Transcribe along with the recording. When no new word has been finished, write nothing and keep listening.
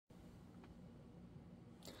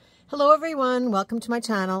Hello everyone, welcome to my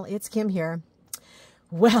channel. It's Kim here.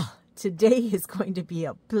 Well, today is going to be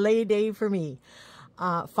a play day for me.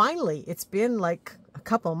 Finally, it's been like a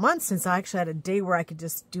couple months since I actually had a day where I could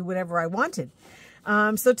just do whatever I wanted.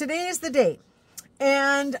 So today is the day.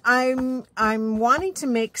 And I'm wanting to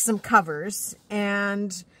make some covers,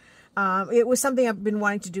 and it was something I've been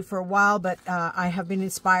wanting to do for a while, but I have been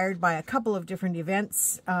inspired by a couple of different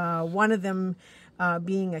events. One of them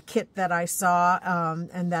being a kit that I saw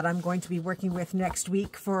and that I'm going to be working with next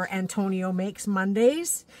week for Antonio Makes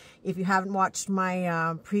Mondays. If you haven't watched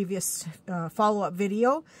my previous follow-up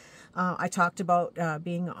video, I talked about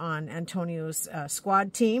being on Antonio's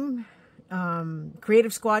squad team,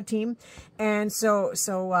 creative squad team. And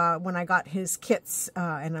so when I got his kits,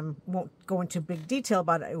 and I won't go into big detail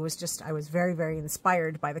about it, it was just, I was very, very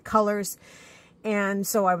inspired by the colors. And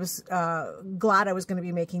so I was glad I was going to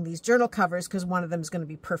be making these journal covers, because one of them is going to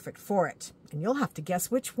be perfect for it. And you'll have to guess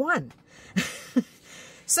which one.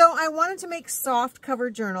 So I wanted to make soft cover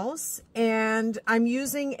journals, and I'm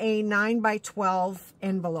using a 9x12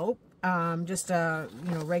 envelope, just a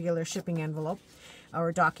regular shipping envelope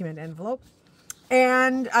or document envelope.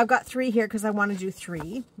 And I've got 3 here because I want to do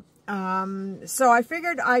 3. So I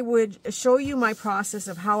figured I would show you my process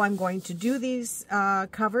of how I'm going to do these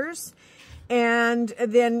covers. And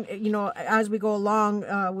then, as we go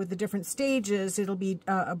along with the different stages, it'll be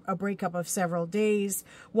a breakup of several days.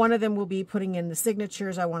 One of them will be putting in the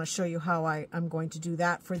signatures. I want to show you how I'm going to do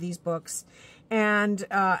that for these books, and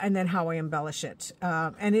then how I embellish it.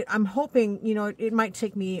 I'm hoping, it might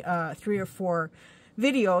take me 3 or 4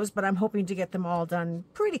 videos, but I'm hoping to get them all done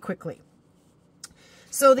pretty quickly.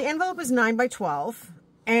 So the envelope is 9x12,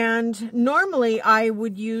 and normally I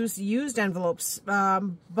would use used envelopes,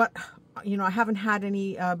 but I haven't had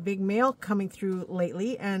any big mail coming through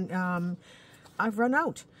lately, and I've run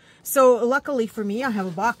out. So luckily for me, I have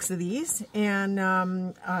a box of these, and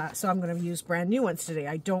so I'm going to use brand new ones today.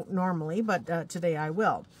 I don't normally, but today I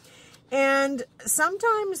will. And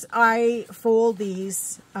sometimes I fold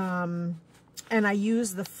these, and I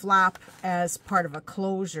use the flap as part of a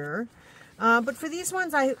closure. But for these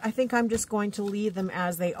ones, I think I'm just going to leave them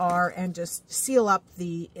as they are and just seal up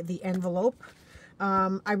the envelope.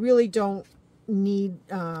 I really don't need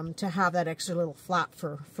to have that extra little flap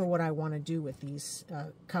for what I want to do with these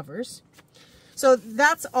covers. So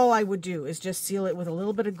that's all I would do, is just seal it with a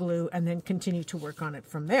little bit of glue and then continue to work on it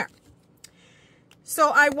from there.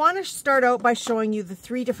 So I want to start out by showing you the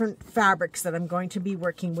 3 different fabrics that I'm going to be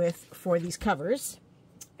working with for these covers.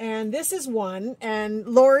 And this is one, and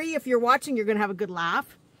Lori, if you're watching, you're going to have a good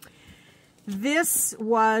laugh. This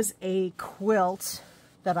was a quilt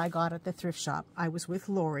that I got at the thrift shop. I was with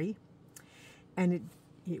Lori, and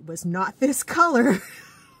it was not this color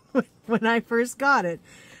when I first got it.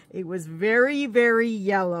 It was very, very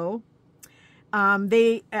yellow.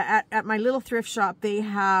 They at my little thrift shop, they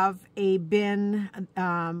have a bin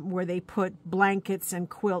where they put blankets and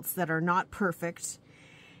quilts that are not perfect,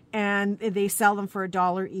 and they sell them for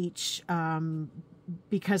 $1 each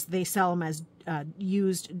because they sell them as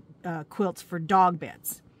used quilts for dog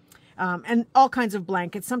beds. And all kinds of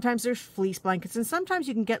blankets. Sometimes there's fleece blankets, and sometimes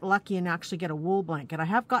you can get lucky and actually get a wool blanket. I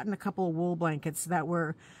have gotten a couple of wool blankets that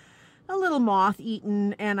were a little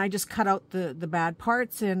moth-eaten, and I just cut out the bad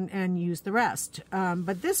parts and used the rest.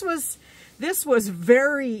 But this was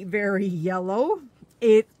very, very yellow.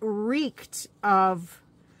 It reeked of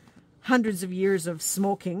hundreds of years of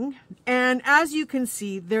smoking, and as you can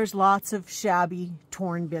see, there's lots of shabby,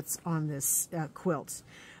 torn bits on this quilt.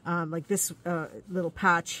 Like this little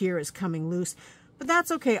patch here is coming loose, but that's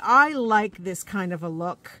okay. I like this kind of a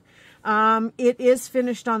look. It is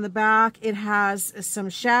finished on the back. It has some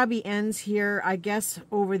shabby ends here. I guess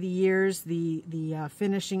over the years the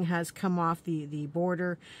finishing has come off the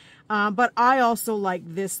border, but I also like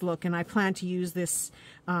this look, and I plan to use this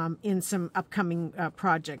in some upcoming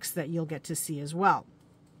projects that you'll get to see as well.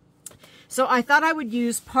 So I thought I would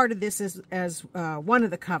use part of this as one of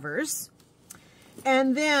the covers.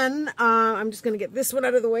 And then I'm just going to get this one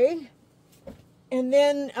out of the way. And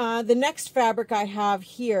then the next fabric I have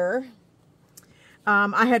here,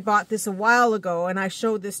 I had bought this a while ago, and I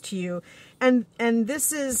showed this to you. And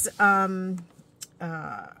this is a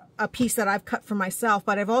piece that I've cut for myself,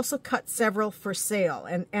 but I've also cut several for sale.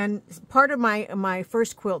 And part of my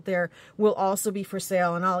first quilt there will also be for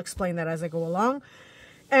sale, and I'll explain that as I go along.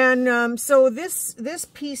 And so this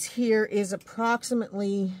piece here is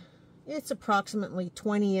approximately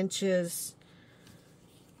 20 inches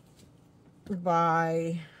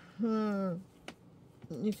by,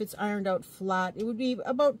 if it's ironed out flat, it would be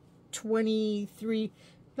about 23,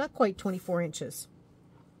 not quite 24 inches.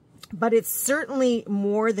 but it's certainly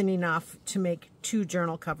more than enough to make 2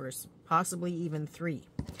 journal covers, possibly even 3.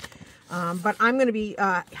 But I'm going to be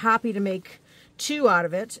happy to make 2 out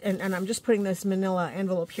of it, and I'm just putting this manila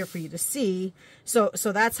envelope here for you to see. So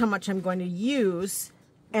that's how much I'm going to use,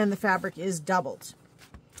 and the fabric is doubled.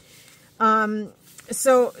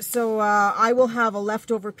 So I will have a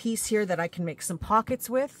leftover piece here that I can make some pockets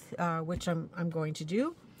with, which I'm going to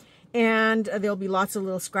do. And there'll be lots of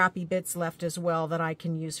little scrappy bits left as well that I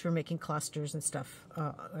can use for making clusters and stuff,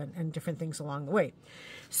 and different things along the way.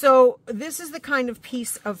 So this is the kind of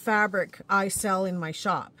piece of fabric I sell in my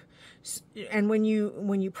shop. And when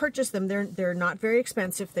you purchase them, they're not very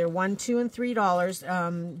expensive. They're $1, $2, and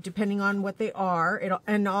 $3, depending on what they are.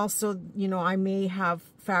 And also, you know, I may have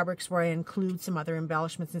fabrics where I include some other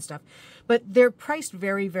embellishments and stuff, but they're priced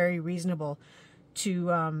very, very reasonable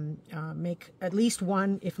to make at least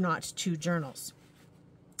 1, if not 2 journals.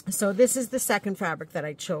 So this is the second fabric that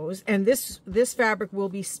I chose, and this fabric will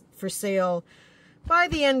be for sale by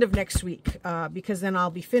the end of next week, because then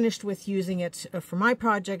I'll be finished with using it for my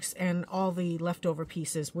projects, and all the leftover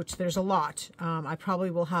pieces, which there's a lot. I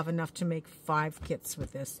probably will have enough to make 5 kits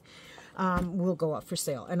with this. Will go up for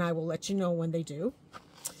sale, and I will let you know when they do.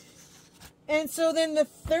 And so then the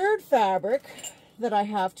third fabric that I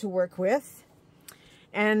have to work with,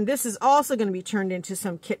 and this is also going to be turned into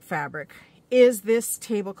some kit fabric, is this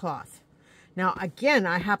tablecloth. Now, again,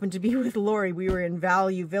 I happened to be with Lori. We were in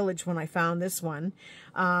Value Village when I found this one.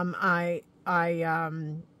 I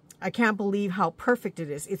can't believe how perfect it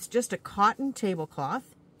is. It's just a cotton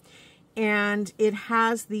tablecloth, and it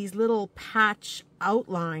has these little patch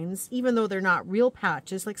outlines, even though they're not real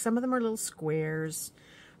patches. Like, some of them are little squares.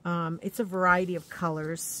 It's a variety of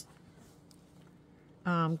colors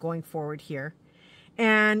going forward here.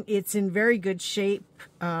 And it's in very good shape,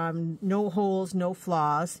 no holes, no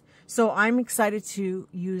flaws. So I'm excited to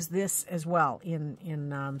use this as well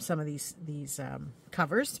in some of these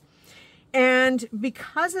covers. And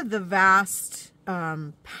because of the vast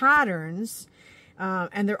patterns,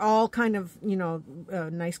 and they're all kind of, you know,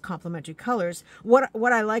 nice complementary colors, what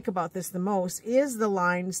I like about this the most is the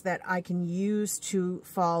lines that I can use to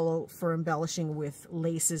follow for embellishing with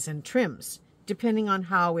laces and trims, depending on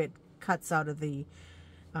how it cuts out of the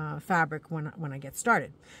fabric when I get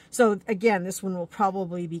started. So again, this one will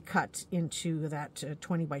probably be cut into that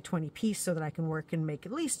 20 by 20 piece so that I can work and make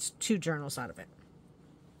at least 2 journals out of it.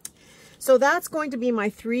 So that's going to be my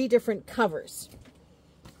 3 different covers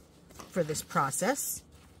for this process.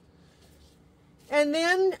 And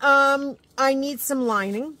then I need some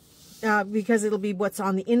lining because it'll be what's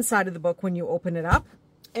on the inside of the book when you open it up.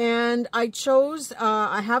 And I chose,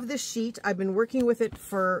 I have this sheet. I've been working with it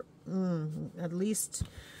for at least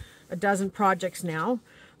a dozen projects now.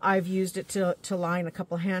 I've used it to line a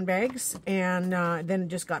couple handbags, and then it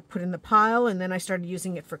just got put in the pile, and then I started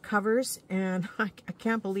using it for covers, and I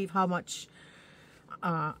can't believe how much,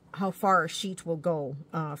 how far a sheet will go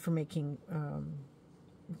for making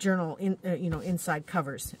journal inside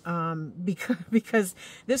covers. Because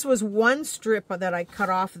this was one strip that I cut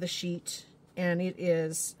off the sheet, and it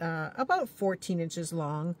is about 14 inches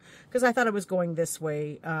long, because I thought it was going this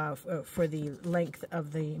way for the length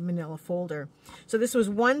of the manila folder. So this was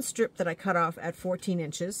one strip that I cut off at 14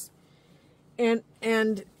 inches, and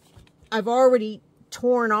I've already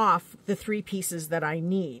torn off the 3 pieces that I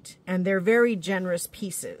need, and they're very generous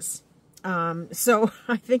pieces. So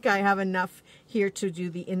I think I have enough here to do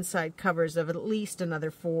the inside covers of at least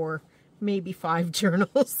another 4, maybe 5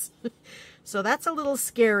 journals. So that's a little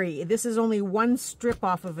scary. This is only one strip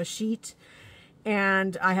off of a sheet,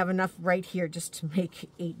 and I have enough right here just to make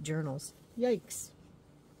 8 journals. Yikes.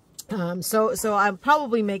 So I'll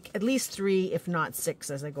probably make at least 3, if not 6,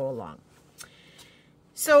 as I go along.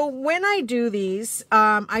 So when I do these,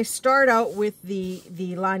 I start out with the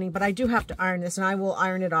lining, but I do have to iron this, and I will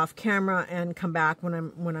iron it off camera and come back when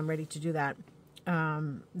I'm ready to do that,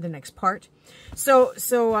 the next part. So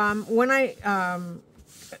when I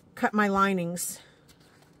cut my linings,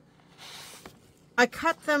 I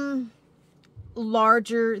cut them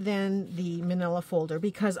larger than the manila folder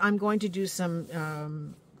because I'm going to do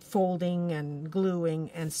some folding and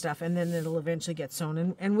gluing and stuff, and then it'll eventually get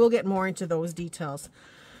sewn, and we'll get more into those details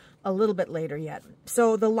a little bit later yet.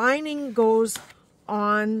 So the lining goes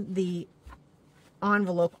on the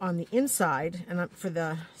envelope on the inside, and for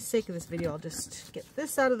the sake of this video, I'll just get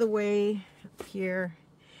this out of the way up here.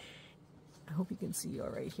 I hope you can see all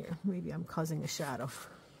right here. Maybe I'm causing a shadow.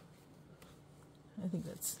 I think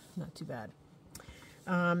that's not too bad.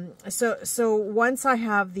 So once I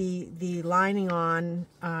have the lining on,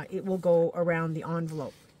 it will go around the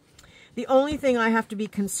envelope. The only thing I have to be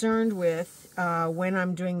concerned with when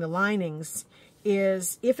I'm doing the linings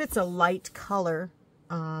is if it's a light color,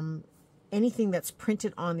 anything that's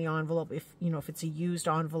printed on the envelope, if it's a used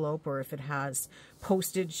envelope or if it has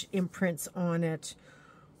postage imprints on it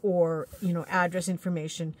or, address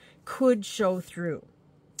information, could show through.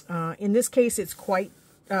 In this case, it's quite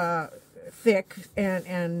thick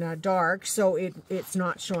and dark, so it's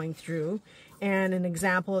not showing through. And an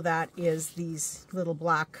example of that is these little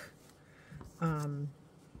black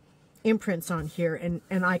imprints on here,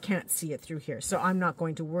 and I can't see it through here, so I'm not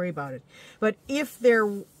going to worry about it. But if there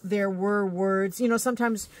were words,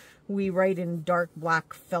 sometimes we write in dark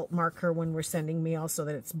black felt marker when we're sending mail so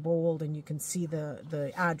that it's bold and you can see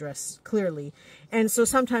the address clearly. And so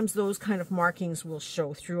sometimes those kind of markings will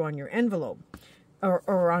show through on your envelope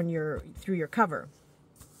or on through your cover.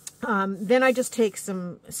 Then I just take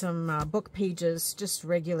some book pages, just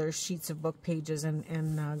regular sheets of book pages,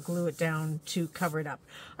 and glue it down to cover it up.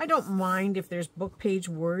 I don't mind if there's book page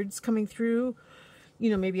words coming through.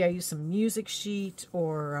 Maybe I use some music sheet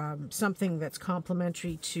or something that's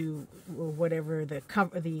complementary to whatever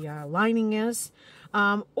the lining is.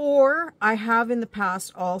 Or I have in the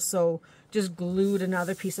past also just glued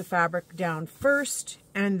another piece of fabric down first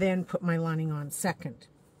and then put my lining on second.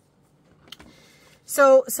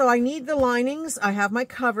 So I need the linings, I have my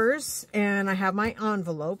covers, and I have my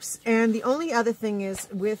envelopes. And the only other thing is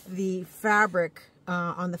with the fabric,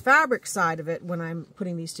 on the fabric side of it, when I'm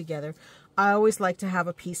putting these together, I always like to have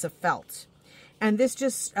a piece of felt. And this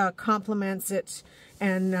just complements it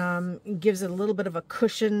and gives it a little bit of a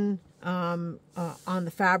cushion on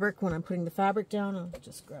the fabric. When I'm putting the fabric down, I'll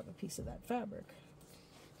just grab a piece of that fabric.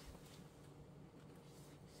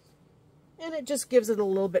 And it just gives it a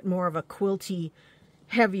little bit more of a quilty,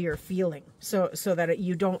 heavier feeling, so that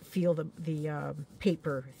you don't feel the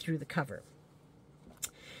paper through the cover.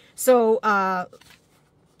 So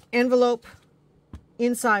envelope,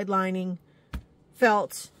 inside lining,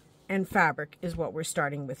 felt, and fabric is what we're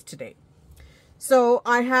starting with today. So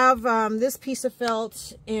I have this piece of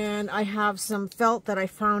felt, and I have some felt that I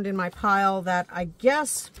found in my pile that I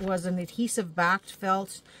guess was an adhesive backed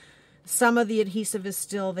felt. Some of the adhesive is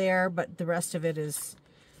still there, but the rest of it is,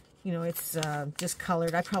 it's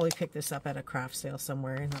discolored. I probably picked this up at a craft sale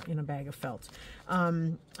somewhere in a bag of felt.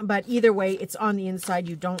 But either way, it's on the inside.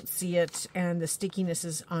 You don't see it, and the stickiness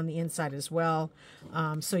is on the inside as well,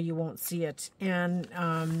 so you won't see it. And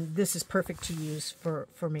this is perfect to use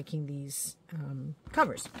for making these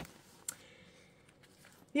covers.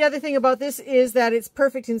 The other thing about this is that it's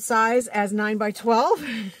perfect in size as 9 by 12.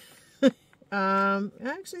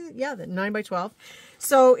 Actually, yeah, the 9 by 12.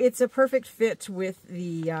 So it's a perfect fit with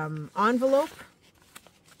the envelope,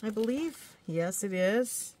 I believe. Yes, it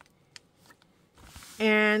is.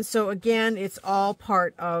 And so again, it's all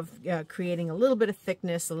part of creating a little bit of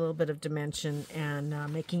thickness, a little bit of dimension,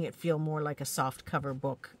 and making it feel more like a soft cover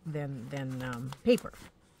book than paper.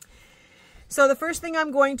 So the first thing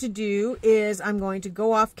I'm going to do is I'm going to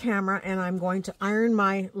go off camera and I'm going to iron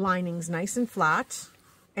my linings nice and flat.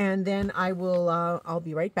 And then I will, I'll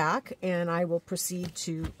be right back, and I will proceed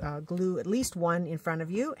to glue at least one in front of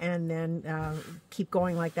you, and then keep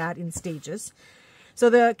going like that in stages. So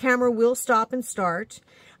the camera will stop and start,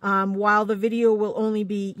 while the video will only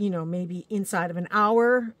be, maybe inside of an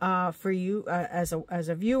hour for you as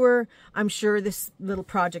a viewer. I'm sure this little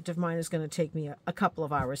project of mine is going to take me a couple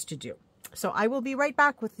of hours to do. So I will be right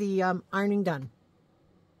back with the ironing done.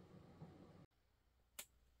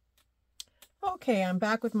 Okay, I'm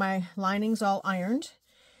back with my linings all ironed,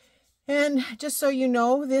 and just so you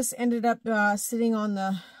know, this ended up sitting on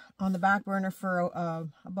the back burner for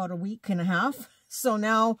about a week and a half. So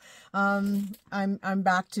now I'm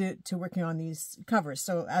back to working on these covers.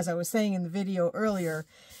 So as I was saying in the video earlier,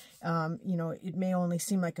 it may only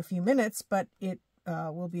seem like a few minutes, but it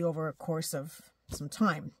will be over a course of some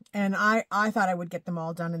time. And I thought I would get them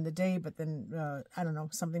all done in the day, but then I don't know,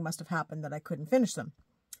 something must have happened that I couldn't finish them.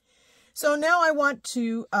 So now I want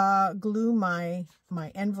to glue my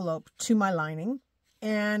envelope to my lining,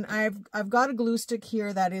 and I've got a glue stick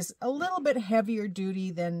here that is a little bit heavier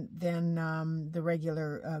duty than the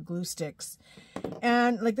regular glue sticks,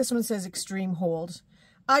 and like this one says extreme hold.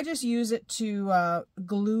 I just use it to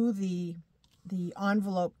glue the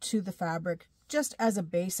envelope to the fabric just as a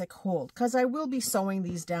basic hold, because I will be sewing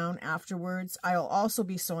these down afterwards. I'll also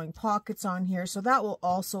be sewing pockets on here, so that will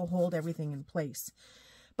also hold everything in place.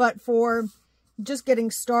 But for just getting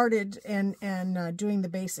started and doing the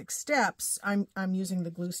basic steps, I'm using the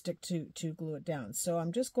glue stick to glue it down. So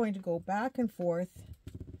I'm just going to go back and forth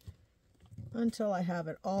until I have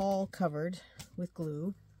it all covered with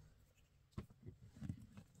glue.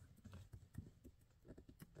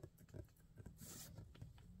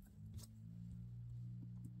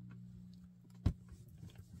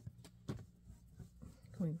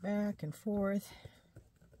 Going back and forth.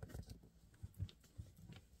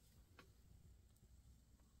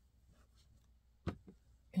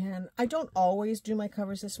 And I don't always do my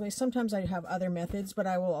covers this way. Sometimes I have other methods, but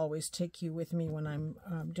I will always take you with me when I'm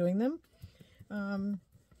doing them.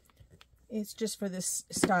 It's just for this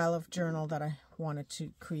style of journal that I wanted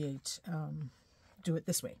to create, do it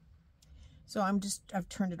this way. So I've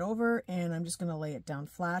turned it over and I'm just going to lay it down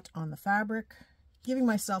flat on the fabric, giving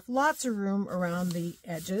myself lots of room around the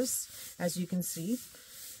edges, as you can see.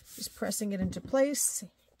 Just pressing it into place,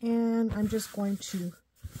 and I'm just going to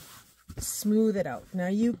smooth it out. Now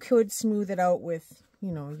you could smooth it out with,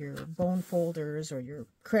 you know, your bone folders or your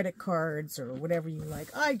credit cards or whatever you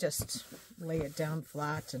like. I just lay it down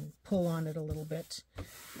flat and pull on it a little bit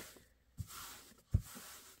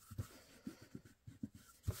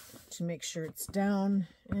to make sure it's down.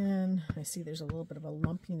 And I see there's a little bit of a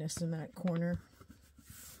lumpiness in that corner,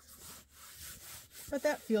 but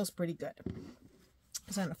that feels pretty good.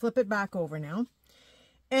 So I'm going to flip it back over now.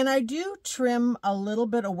 And I do trim a little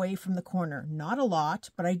bit away from the corner. Not a lot,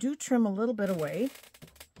 but I do trim a little bit away.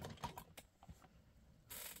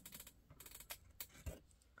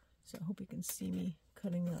 So I hope you can see me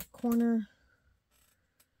cutting that corner.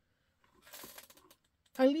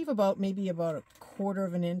 I leave maybe about a 1/4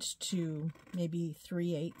 of an inch to maybe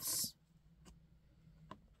 3/8.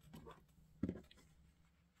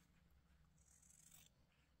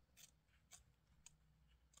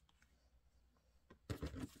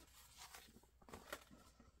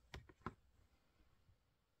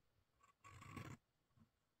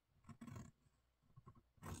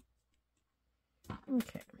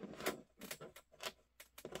 Okay.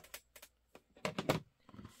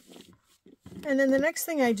 And then the next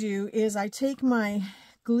thing I do is I take my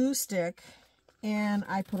glue stick and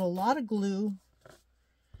I put a lot of glue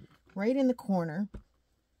right in the corner.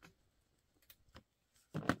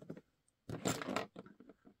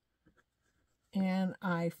 And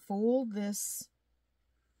I fold this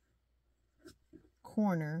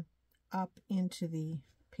corner up into the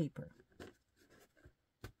paper.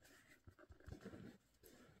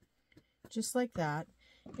 Just like that.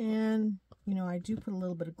 And, you know, I do put a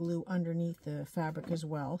little bit of glue underneath the fabric as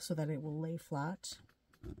well so that it will lay flat.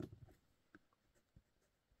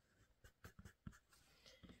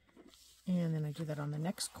 And then I do that on the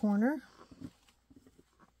next corner.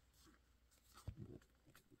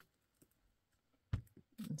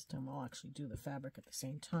 This time I'll actually do the fabric at the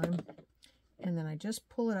same time. And then I just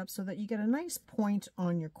pull it up so that you get a nice point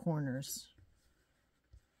on your corners.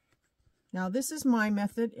 Now this is my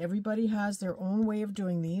method. Everybody has their own way of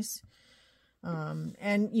doing these.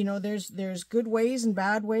 And you know, there's good ways and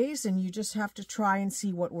bad ways, and you just have to try and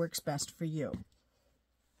see what works best for you.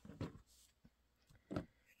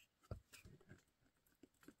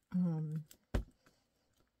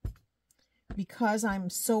 Because I'm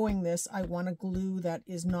sewing this, I want a glue that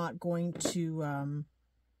is not going to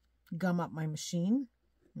gum up my machine.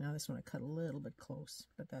 Now this one I cut a little bit close,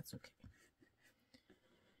 but that's okay.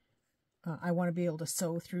 I want to be able to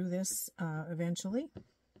sew through this eventually.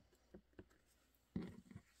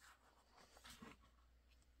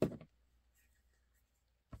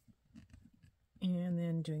 And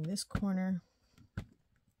then doing this corner.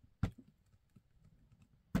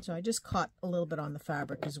 So I just caught a little bit on the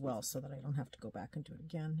fabric as well so that I don't have to go back and do it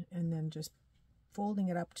again. And then just folding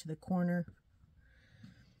it up to the corner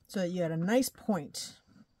so that you had a nice point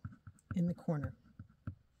in the corner.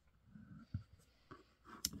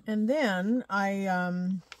 And then I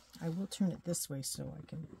will turn it this way so I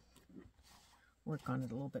can work on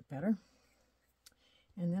it a little bit better.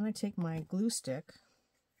 And then I take my glue stick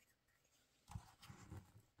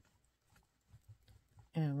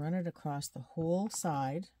and run it across the whole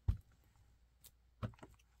side.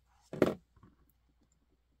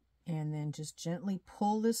 And then just gently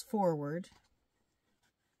pull this forward.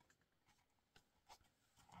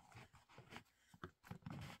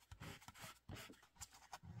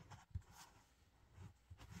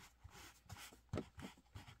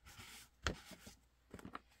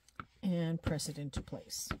 And press it into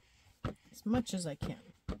place as much as I can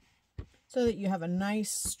so that you have a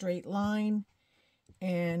nice straight line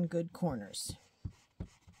and good corners.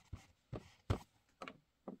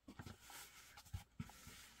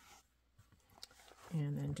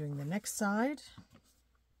 And then doing the next side.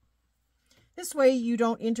 This way you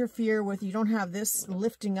don't interfere with, you don't have this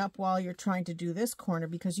lifting up while you're trying to do this corner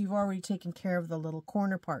because you've already taken care of the little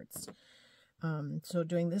corner parts. So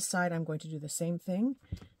doing this side, I'm going to do the same thing.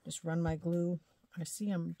 Just run my glue. I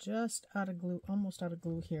see I'm just out of glue, almost out of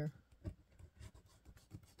glue here.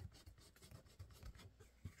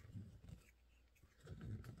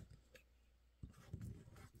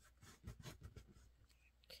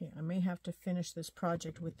 Okay, I may have to finish this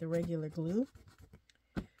project with the regular glue.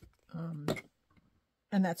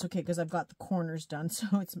 And that's okay because I've got the corners done, so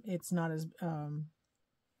it's not as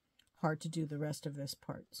hard to do the rest of this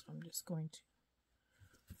part. So I'm just going to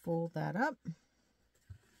fold that up.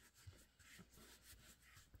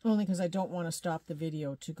 Only because I don't want to stop the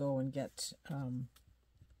video to go and get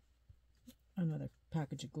another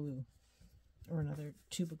package of glue or another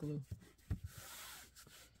tube of glue.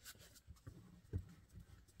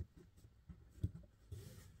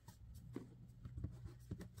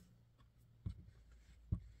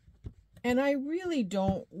 And I really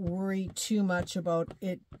don't worry too much about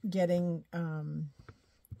it getting,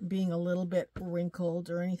 being a little bit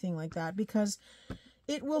wrinkled or anything like that, because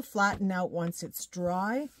it will flatten out once it's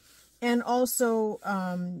dry. And also,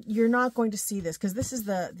 you're not going to see this, because this is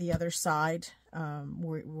the other side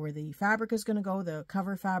where the fabric is going to go, the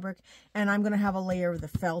cover fabric. And I'm going to have a layer of the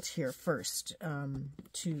felt here first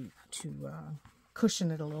to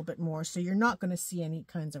cushion it a little bit more. So you're not going to see any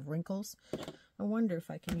kinds of wrinkles. I wonder if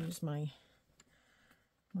I can use my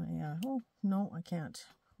oh, no, I can't.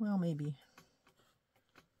 Well, maybe.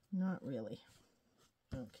 Not really.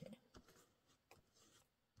 Okay.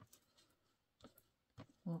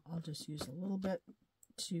 Well, I'll just use a little bit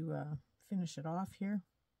to finish it off here,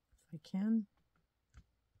 if I can.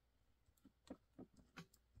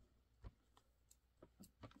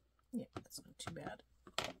 Yeah, that's not too bad.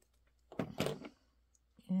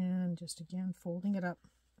 And just again, folding it up,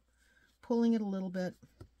 pulling it a little bit.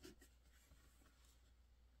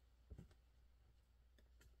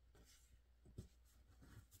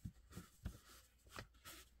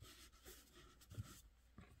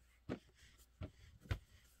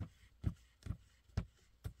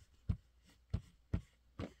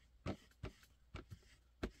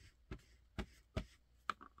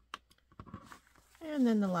 And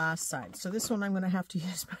then the last side. So this one I'm going to have to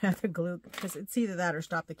use my other glue because it's either that or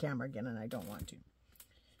stop the camera again, and I don't want to.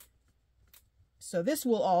 So this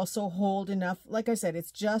will also hold enough. Like I said,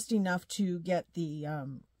 it's just enough to get the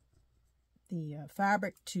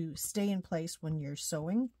fabric to stay in place when you're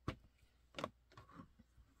sewing.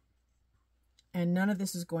 And none of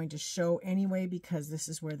this is going to show anyway because this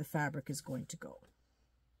is where the fabric is going to go.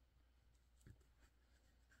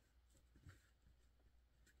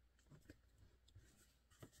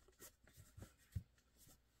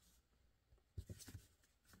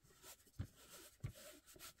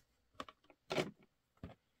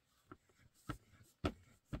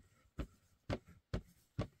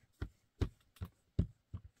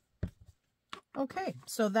 Okay,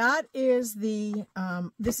 so that is the,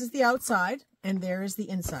 this is the outside, and there is the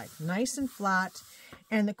inside. Nice and flat,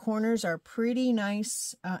 and the corners are pretty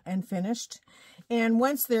nice and finished. And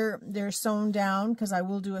once they're sewn down, because I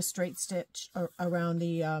will do a straight stitch around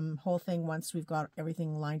the whole thing once we've got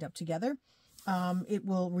everything lined up together, it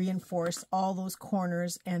will reinforce all those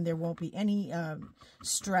corners, and there won't be any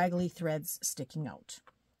straggly threads sticking out.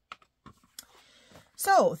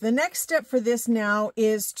 So the next step for this now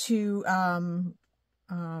is to, I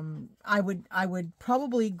would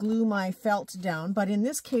probably glue my felt down, but in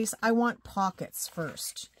this case, I want pockets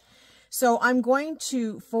first. So I'm going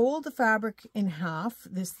to fold the fabric in half,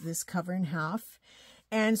 this cover in half,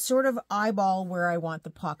 and sort of eyeball where I want the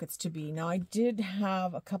pockets to be. Now I did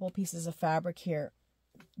have a couple pieces of fabric here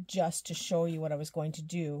just to show you what I was going to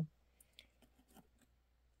do.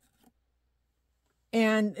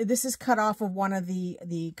 And this is cut off of one of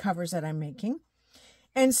the covers that I'm making.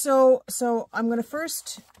 And so I'm going to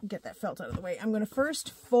first get that felt out of the way. I'm going to first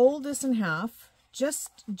fold this in half,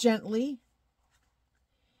 just gently,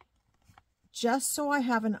 just so I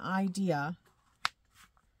have an idea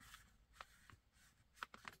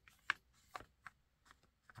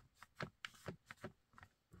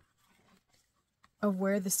of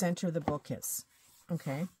where the center of the book is.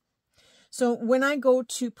 Okay. So when I go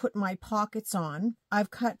to put my pockets on,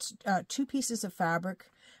 I've cut 2 pieces of fabric.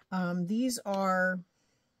 These are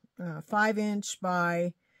 5"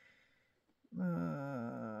 by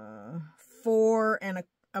 4 and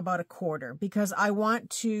about 1/4, because I want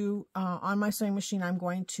to, on my sewing machine, I'm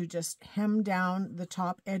going to just hem down the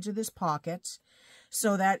top edge of this pocket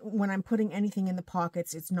so that when I'm putting anything in the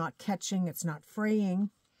pockets, it's not catching, it's not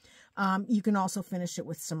fraying. You can also finish it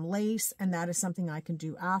with some lace, and that is something I can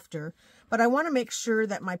do after. But I want to make sure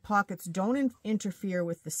that my pockets don't interfere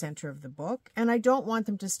with the center of the book, and I don't want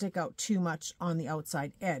them to stick out too much on the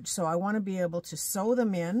outside edge. So I want to be able to sew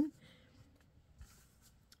them in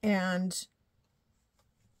and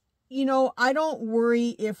you know, I don't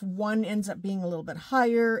worry if one ends up being a little bit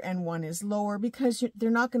higher and one is lower, because they're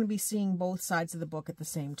not going to be seeing both sides of the book at the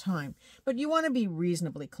same time. But you want to be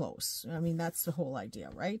reasonably close. I mean, that's the whole idea,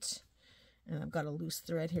 right? And I've got a loose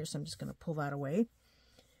thread here, so I'm just going to pull that away.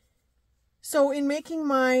 So in making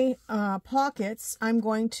my pockets, I'm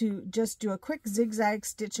going to just do a quick zigzag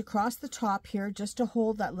stitch across the top here just to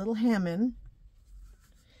hold that little hem in.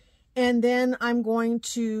 And then I'm going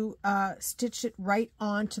to stitch it right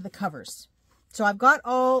onto the covers. So I've got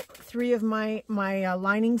all 3 of my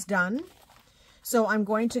linings done. So I'm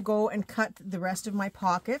going to go and cut the rest of my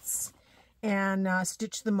pockets and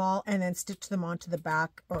stitch them all, and then stitch them onto the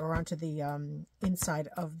back or onto the inside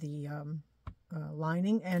of the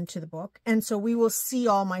lining and to the book. And so we will see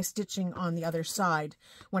all my stitching on the other side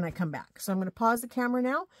when I come back. So I'm going to pause the camera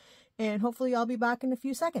now, and hopefully I'll be back in a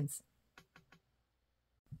few seconds.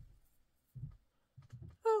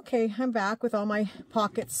 Okay, I'm back with all my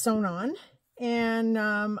pockets sewn on, and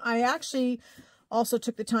I actually also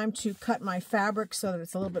took the time to cut my fabric so that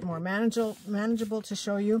it's a little bit more manageable to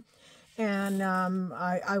show you, and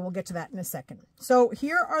I will get to that in a second. So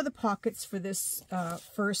here are the pockets for this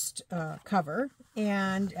first cover,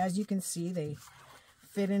 and as you can see, they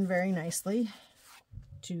fit in very nicely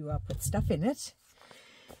to put stuff in it.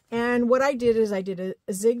 And what I did is I did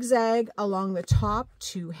a zigzag along the top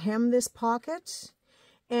to hem this pocket.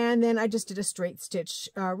 And then I just did a straight stitch,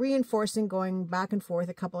 reinforcing, going back and forth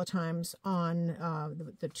a couple of times on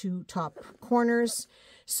the 2 top corners,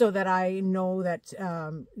 so that I know that,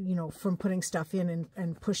 you know, from putting stuff in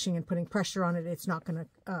and pushing and putting pressure on it, it's not going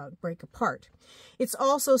to break apart. It's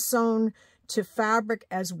also sewn to fabric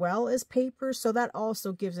as well as paper, so that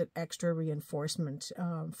also gives it extra reinforcement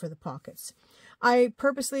for the pockets. I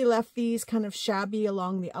purposely left these kind of shabby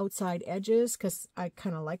along the outside edges because I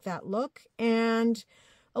kind of like that look. And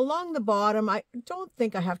along the bottom, I don't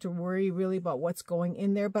think I have to worry really about what's going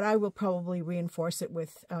in there, but I will probably reinforce it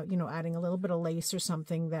with, you know, adding a little bit of lace or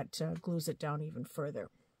something that glues it down even further.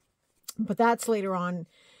 But that's later on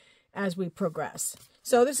as we progress.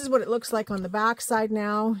 So this is what it looks like on the back side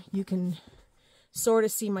now. You can sort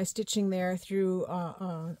of see my stitching there through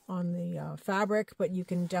on the fabric, but you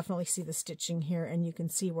can definitely see the stitching here, and you can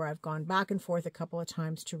see where I've gone back and forth a couple of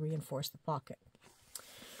times to reinforce the pocket.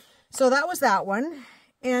 So that was that one.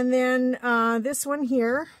 And then this one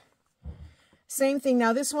here, same thing.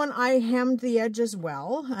 Now this one I hemmed the edge as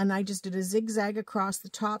well, and I just did a zigzag across the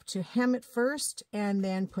top to hem it first and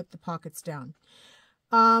then put the pockets down.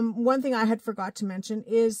 One thing I had forgot to mention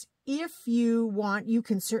is if you want, you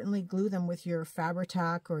can certainly glue them with your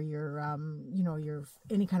Fabri-Tac or your, you know, your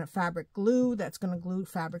any kind of fabric glue that's going to glue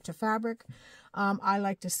fabric to fabric. I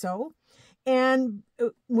like to sew. And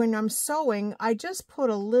when I'm sewing, I just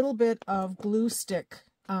put a little bit of glue stick,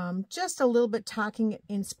 just a little bit, tacking it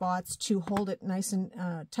in spots to hold it nice and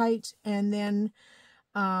tight. And then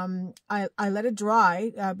I let it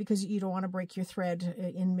dry because you don't want to break your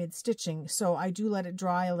thread in mid-stitching. So I do let it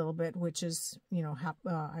dry a little bit, which is, you know,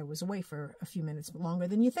 I was away for a few minutes longer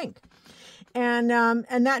than you think. And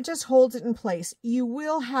that just holds it in place. You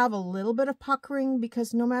will have a little bit of puckering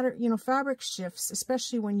because no matter, you know, fabric shifts,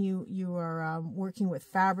 especially when you are working with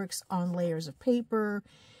fabrics on layers of paper,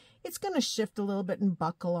 it's going to shift a little bit and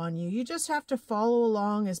buckle on you. You just have to follow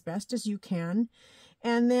along as best as you can.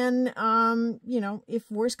 And then, you know,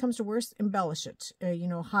 if worse comes to worse, embellish it. You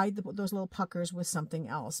know, hide those little puckers with something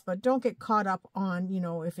else. But don't get caught up on, you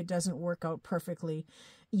know, if it doesn't work out perfectly.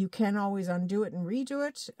 You can always undo it and redo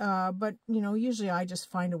it. But, you know, usually I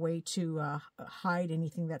just find a way to hide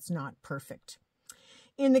anything that's not perfect.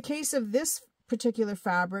 In the case of this particular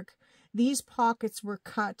fabric, these pockets were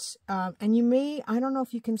cut, and you may, I don't know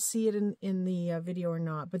if you can see it in the video or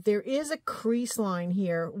not, but there is a crease line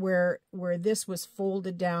here where this was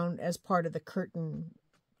folded down as part of the curtain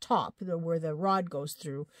top, where the rod goes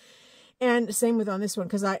through. And same with on this one,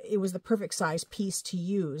 because it was the perfect size piece to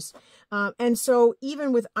use. And so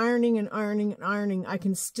even with ironing and ironing and ironing, I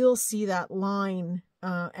can still see that line.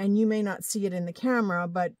 And you may not see it in the camera,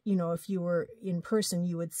 but, you know, if you were in person,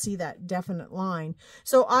 you would see that definite line.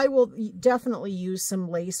 So I will definitely use some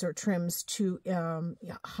lace or trims to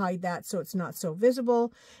hide that so it's not so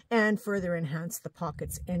visible and further enhance the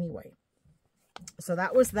pockets anyway. So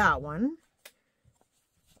that was that one.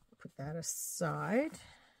 Put that aside.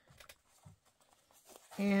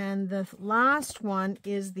 And the last one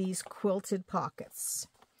is these quilted pockets.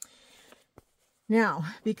 Now,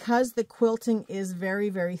 because the quilting is very,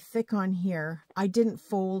 very thick on here, I didn't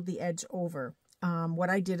fold the edge over. what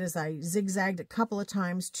I did is I zigzagged a couple of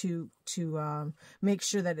times to make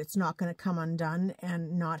sure that it's not going to come undone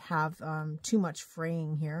and not have too much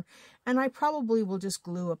fraying here. And I probably will just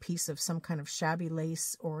glue a piece of some kind of shabby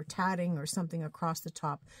lace or tatting or something across the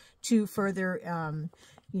top to further,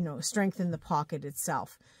 you know, strengthen the pocket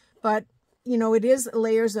itself. But you know, it is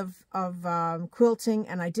layers of quilting,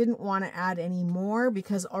 and I didn't want to add any more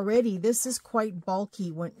because already this is quite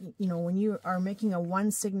bulky. When, you know, when you are making a one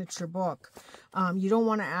signature book, you don't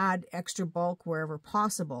want to add extra bulk wherever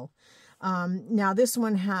possible. Now this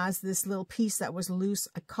one has this little piece that was loose.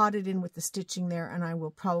 I caught it in with the stitching there, and I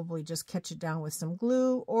will probably just catch it down with some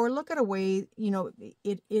glue or look at a way, you know,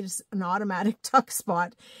 it is an automatic tuck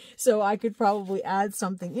spot. So I could probably add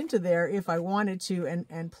something into there if I wanted to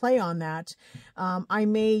and play on that. I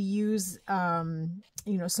may use,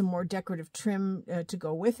 you know, some more decorative trim to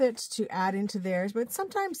go with it to add into theirs. But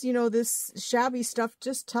sometimes, you know, this shabby stuff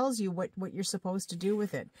just tells you what you're supposed to do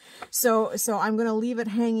with it. So I'm going to leave it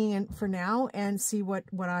hanging for now and see what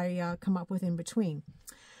I come up with in between.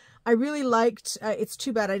 I really liked, it's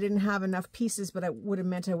too bad I didn't have enough pieces, but it would have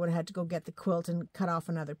meant I would have had to go get the quilt and cut off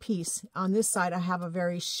another piece. On this side, I have a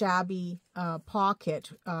very shabby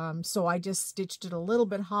pocket, so I just stitched it a little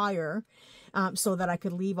bit higher so that I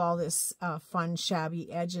could leave all this fun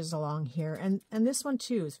shabby edges along here. And this one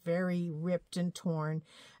too is very ripped and torn,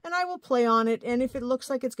 and I will play on it, and if it looks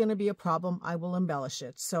like it's going to be a problem, I will embellish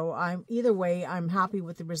it. So either way, I'm happy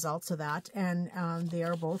with the results of that, and they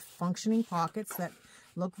are both functioning pockets that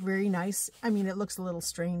look very nice. I mean, it looks a little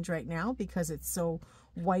strange right now because it's so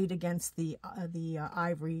white against the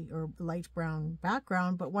ivory or light brown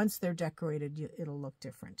background, but once they're decorated, it'll look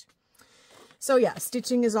different. So yeah,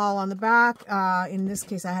 stitching is all on the back. In this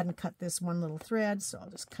case, I hadn't cut this one little thread, so I'll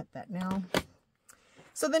just cut that now.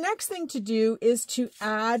 So the next thing to do is to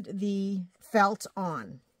add the felt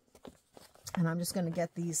on. And I'm just going to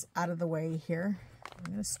get these out of the way here. I'm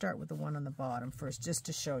going to start with the one on the bottom first, just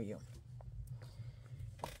to show you.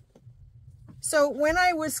 So when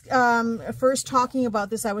I was first talking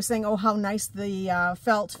about this, I was saying, oh, how nice the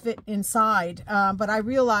felt fit inside. But I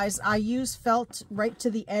realized I use felt right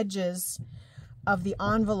to the edges of the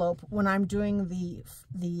envelope when I'm doing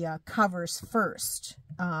the covers first.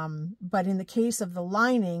 But in the case of the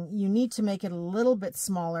lining, you need to make it a little bit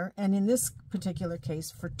smaller. And in this particular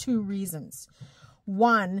case, for two reasons.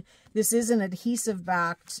 One, this is an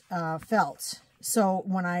adhesive-backed felt. So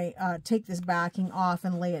when I take this backing off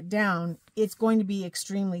and lay it down, it's going to be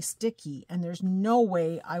extremely sticky, and there's no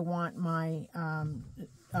way I want my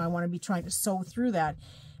I want to be trying to sew through that,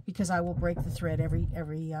 because I will break the thread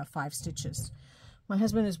every 5 stitches. My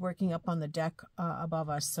husband is working up on the deck above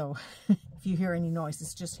us, so if you hear any noise,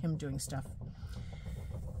 it's just him doing stuff.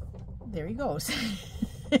 There he goes.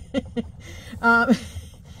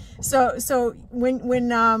 So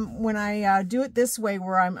when I do it this way,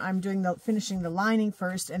 where I'm doing finishing the lining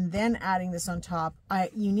first and then adding this on top,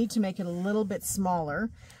 you need to make it a little bit smaller.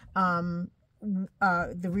 The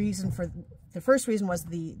first reason was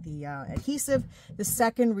the adhesive. The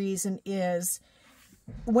second reason is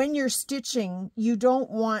when you're stitching, you don't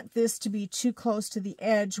want this to be too close to the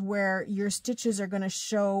edge where your stitches are going to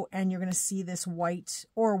show and you're going to see this white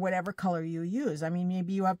or whatever color you use. I mean,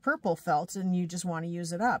 maybe you have purple felt and you just want to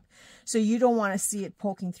use it up. So you don't want to see it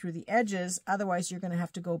poking through the edges. Otherwise, you're going to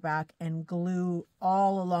have to go back and glue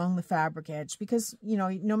all along the fabric edge, because, you know,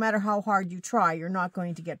 no matter how hard you try, you're not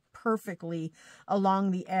going to get perfectly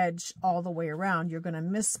along the edge all the way around. You're going to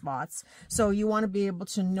miss spots. So you want to be able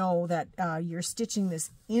to know that you're stitching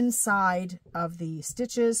this inside of the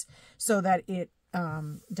stitches so that it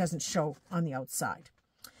doesn't show on the outside.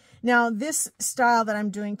 Now, this style that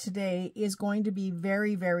I'm doing today is going to be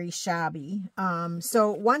very, very shabby.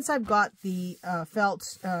 So once I've got the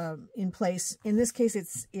felt in place, in this case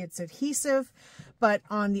it's adhesive, but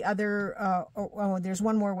on the other, there's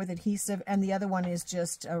one more with adhesive, and the other one is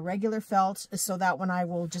just a regular felt. So that one I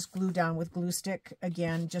will just glue down with glue stick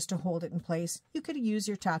again, just to hold it in place. You could use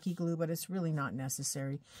your tacky glue, but it's really not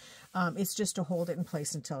necessary. It's just to hold it in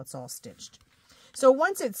place until it's all stitched. So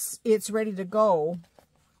once it's ready to go,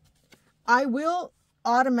 I will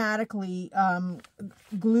automatically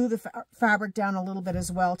glue the fabric down a little bit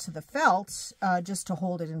as well to the felt, just to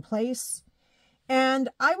hold it in place. And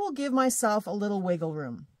I will give myself a little wiggle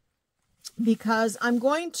room, because I'm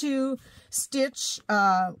going to stitch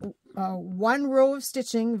one row of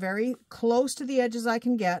stitching very close to the edges I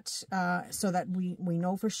can get, so that we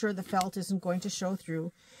know for sure the felt isn't going to show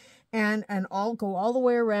through. And I'll go all the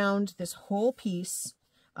way around this whole piece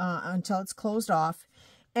until it's closed off.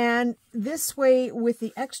 And this way, with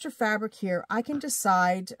the extra fabric here, I can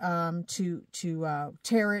decide to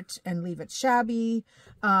tear it and leave it shabby,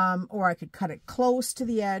 or I could cut it close to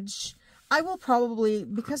the edge. I will probably,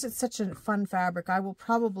 because it's such a fun fabric, I will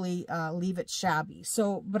probably leave it shabby.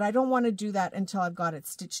 So, but I don't want to do that until I've got it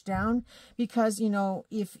stitched down, because, you know,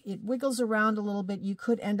 if it wiggles around a little bit, you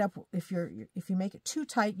could end up, if you make it too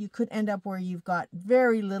tight, you could end up where you've got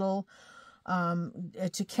very little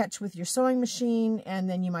to catch with your sewing machine, and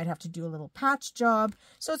then you might have to do a little patch job.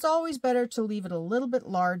 So it's always better to leave it a little bit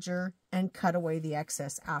larger and cut away the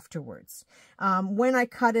excess afterwards. When I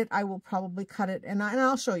cut it, I will probably cut it, and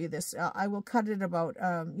I'll show you this. I will cut it about,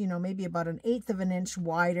 you know, maybe about 1/8 of an inch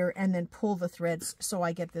wider, and then pull the threads so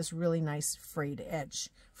I get this really nice frayed edge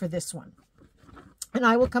for this one. And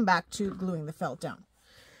I will come back to gluing the felt down.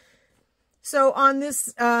 So on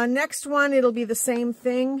this next one, it'll be the same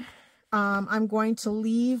thing. I'm going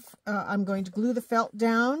to glue the felt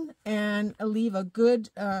down and leave a good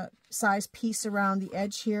size piece around the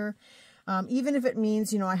edge here. Even if it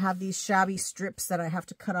means, you know, I have these shabby strips that I have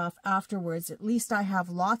to cut off afterwards, at least I have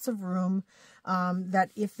lots of room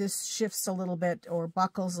that if this shifts a little bit or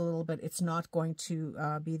buckles a little bit, it's not going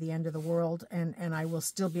to be the end of the world, and I will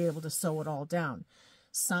still be able to sew it all down.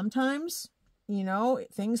 Sometimes, you know,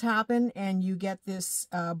 things happen and you get this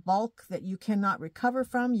bulk that you cannot recover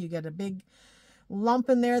from. You get a big lump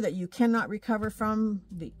in there that you cannot recover from.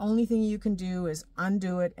 The only thing you can do is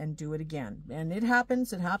undo it and do it again. And it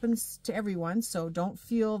happens to everyone. So don't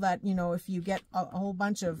feel that, you know, if you get a whole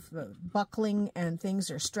bunch of buckling and things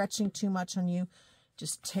are stretching too much on you,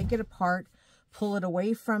 just take it apart, pull it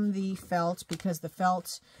away from the felt, because the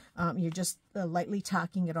felt, you're just lightly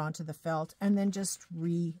tacking it onto the felt, and then just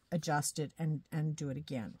readjust it and do it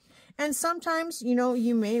again. And sometimes, you know,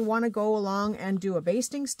 you may want to go along and do a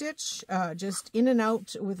basting stitch, just in and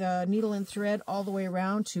out with a needle and thread all the way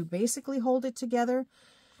around to basically hold it together.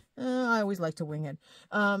 I always like to wing it.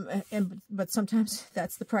 But sometimes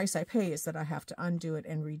that's the price I pay, is that I have to undo it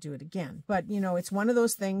and redo it again. But, you know, it's one of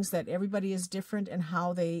those things that everybody is different in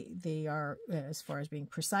how they are as far as being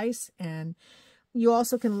precise. And you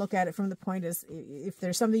also can look at it from the point as if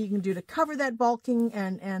there's something you can do to cover that bulking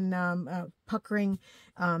and puckering,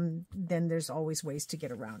 then there's always ways to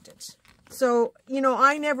get around it. So, you know,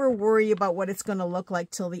 I never worry about what it's going to look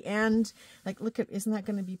like till the end. Like, look at, isn't that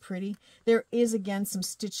going to be pretty? There is, again, some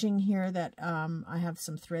stitching here that I have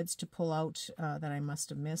some threads to pull out that I must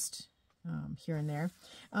have missed here and there.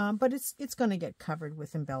 But it's going to get covered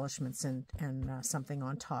with embellishments and something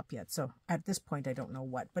on top yet. So at this point, I don't know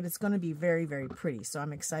what, but it's going to be very, very pretty. So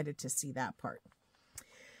I'm excited to see that part.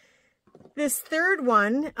 This third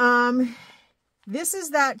one, this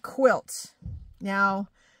is that quilt. Now,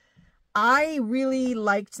 I really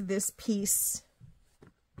liked this piece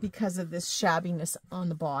because of this shabbiness on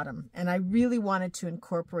the bottom, and I really wanted to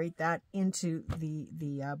incorporate that into the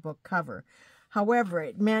book cover. However,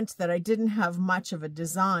 it meant that I didn't have much of a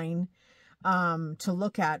design to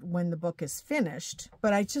look at when the book is finished.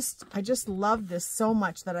 But I just love this so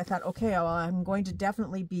much that I thought, okay, well, I'm going to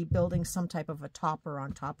definitely be building some type of a topper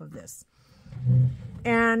on top of this.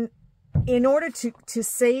 And in order to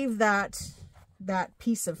save that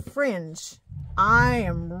piece of fringe, I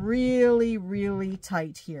am really, really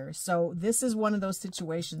tight here. So this is one of those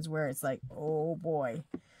situations where it's like, oh boy,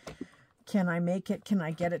 can I make it? Can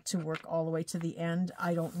I get it to work all the way to the end?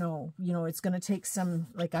 I don't know. You know, it's going to take some,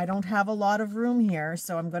 like, I don't have a lot of room here,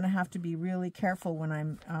 so I'm going to have to be really careful when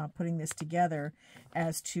I'm putting this together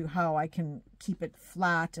as to how I can keep it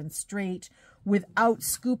flat and straight without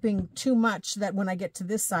scooping too much that when I get to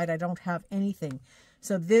this side, I don't have anything.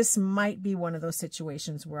 So this might be one of those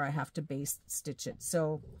situations where I have to base stitch it.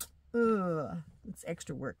 So, it's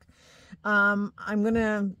extra work. I'm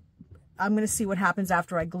gonna see what happens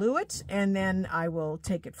after I glue it, and then I will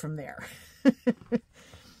take it from there.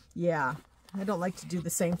 Yeah, I don't like to do the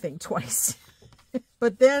same thing twice.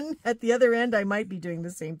 But then at the other end, I might be doing the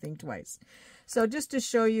same thing twice. So just to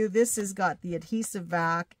show you, this has got the adhesive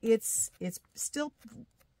back. It's still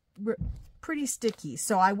pretty sticky,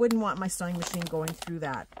 so I wouldn't want my sewing machine going through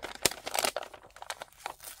that.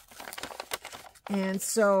 And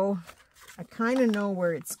so I kind of know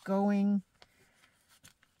where it's going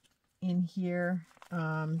in here.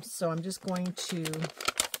 So I'm just going to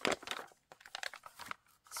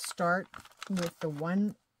start with the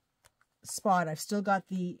one spot. I've still got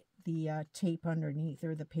the tape underneath,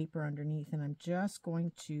 or the paper underneath, and I'm just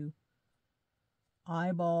going to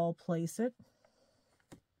eyeball place it.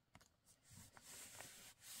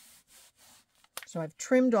 So I've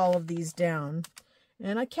trimmed all of these down,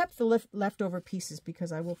 And I kept the leftover pieces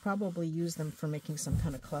because I will probably use them for making some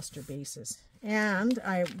kind of cluster bases. And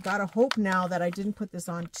I gotta hope now that I didn't put this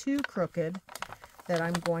on too crooked that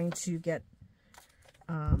I'm going to get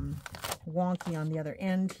wonky on the other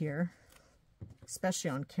end here, especially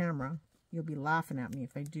on camera. You'll be laughing at me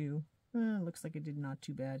if I do. Looks like it did not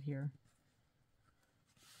too bad here.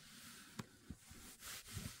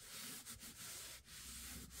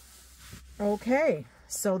 Okay,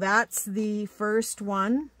 so that's the first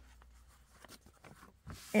one.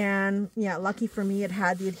 And yeah, lucky for me, it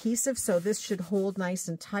had the adhesive, so this should hold nice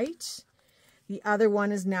and tight. The other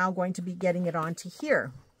one is now going to be getting it onto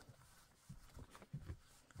here.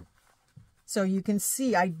 So you can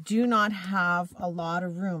see I do not have a lot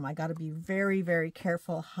of room. I got to be very, very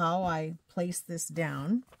careful how I place this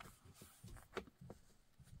down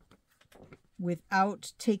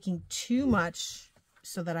without taking too much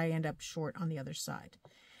so that I end up short on the other side.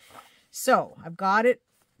 So I've got it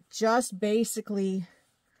just basically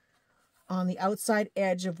on the outside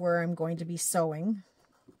edge of where I'm going to be sewing.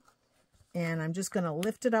 And I'm just going to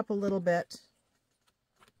lift it up a little bit.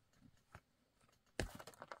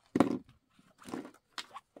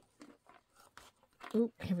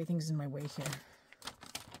 Oop, everything's in my way here.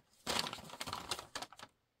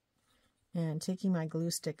 And taking my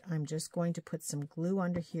glue stick, I'm just going to put some glue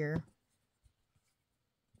under here.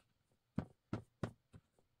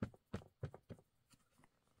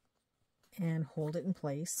 And hold it in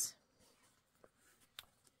place.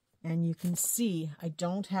 And you can see I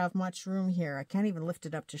don't have much room here. I can't even lift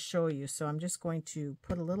it up to show you, so I'm just going to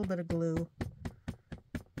put a little bit of glue.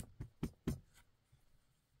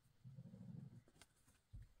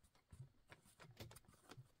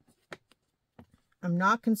 I'm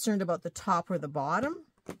not concerned about the top or the bottom,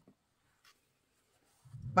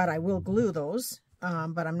 but I will glue those.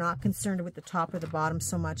 But I'm not concerned with the top or the bottom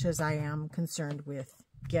so much as I am concerned with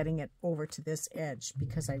getting it over to this edge,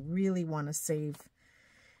 because I really want to save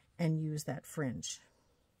and use that fringe.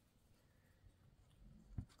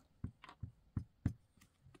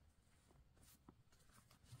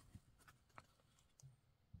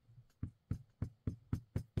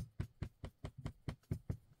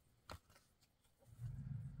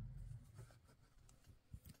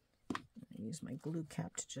 Use my glue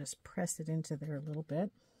cap to just press it into there a little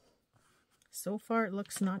bit. So far it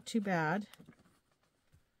looks not too bad.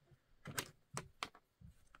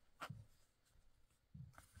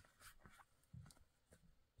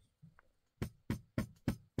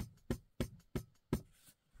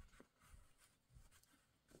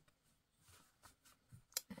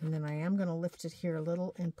 And then I am going to lift it here a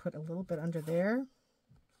little and put a little bit under there.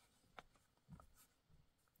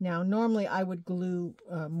 Now, normally I would glue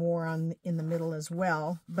more in the middle as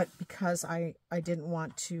well, but because I didn't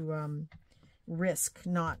want to risk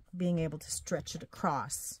not being able to stretch it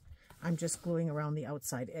across, I'm just gluing around the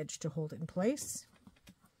outside edge to hold it in place.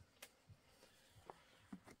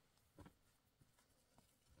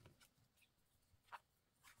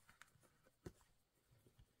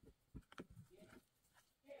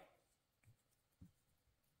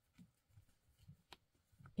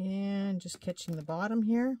 And just catching the bottom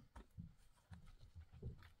here.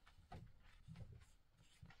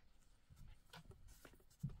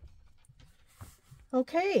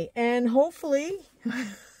 Okay, and hopefully,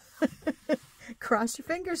 cross your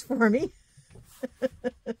fingers for me.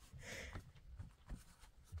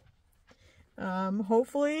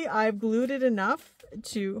 Hopefully I've glued it enough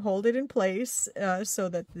to hold it in place so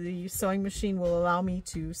that the sewing machine will allow me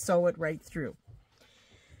to sew it right through.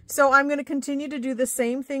 So I'm going to continue to do the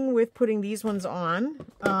same thing with putting these ones on.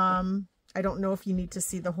 I don't know if you need to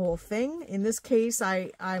see the whole thing. In this case,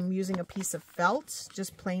 I'm using a piece of felt,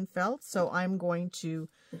 just plain felt. So I'm going to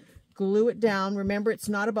glue it down. Remember, it's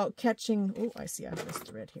not about catching. Oh, I see I have this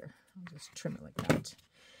thread here. I'll just trim it like that.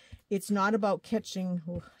 It's not about catching.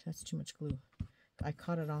 Oh, that's too much glue. I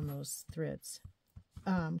caught it on those threads.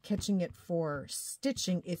 Catching it for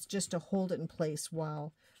stitching. It's just to hold it in place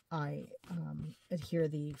while I adhere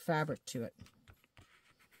the fabric to it.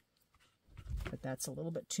 But that's a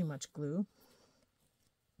little bit too much glue.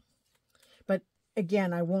 But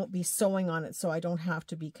again, I won't be sewing on it, so I don't have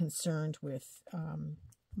to be concerned with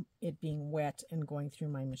it being wet and going through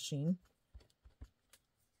my machine.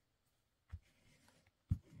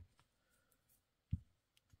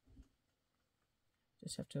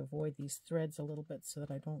 Just have to avoid these threads a little bit so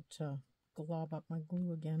that I don't glob up my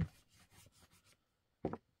glue again.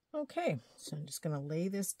 Okay, so I'm just going to lay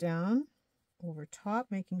this down over top,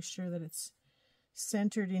 making sure that it's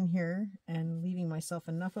centered in here and leaving myself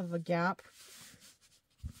enough of a gap.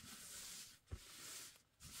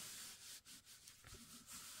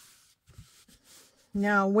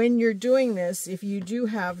 Now, when you're doing this, if you do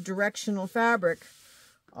have directional fabric,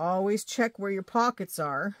 always check where your pockets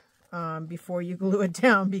are before you glue it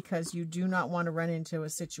down, because you do not want to run into a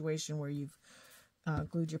situation where you've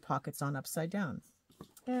glued your pockets on upside down.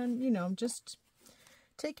 And, you know, just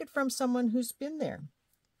take it from someone who's been there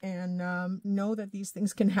and know that these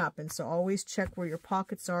things can happen. So always check where your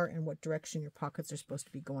pockets are and what direction your pockets are supposed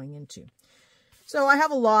to be going into. So I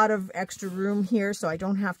have a lot of extra room here, so I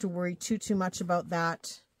don't have to worry too much about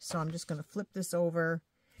that. So I'm just going to flip this over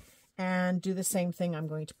and do the same thing. I'm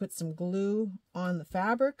going to put some glue on the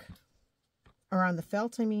fabric, or on the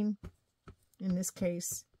felt, I mean, in this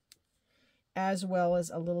case, as well as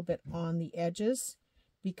a little bit on the edges,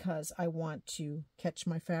 because I want to catch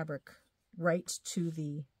my fabric right to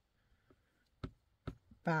the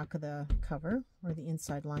back of the cover, or the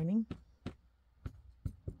inside lining.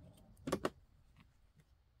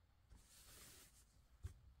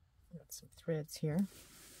 Got some threads here.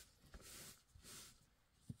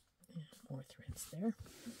 More threads there.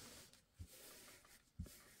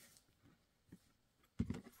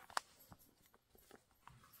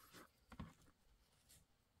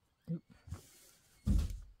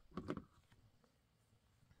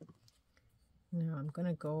 Now I'm going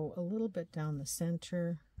to go a little bit down the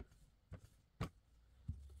center.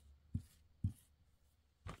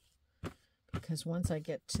 Because once I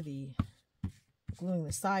get to the gluing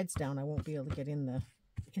the sides down, I won't be able to get in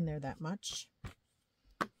there that much.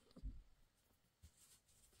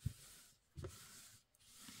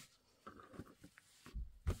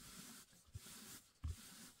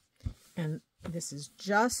 And this is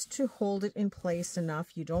just to hold it in place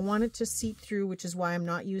enough. You don't want it to seep through, which is why I'm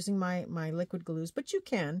not using my liquid glues, but you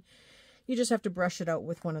can. You just have to brush it out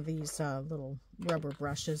with one of these little rubber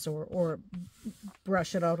brushes, or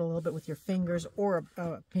brush it out a little bit with your fingers, or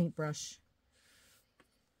a paintbrush.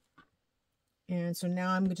 And so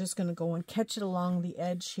now I'm just going to go and catch it along the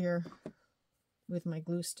edge here with my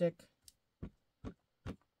glue stick,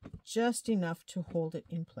 just enough to hold it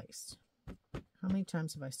in place. How many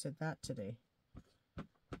times have I said that today?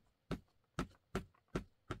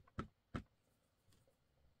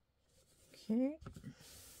 Okay.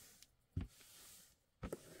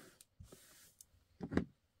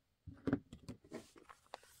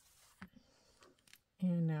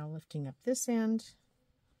 And now lifting up this end.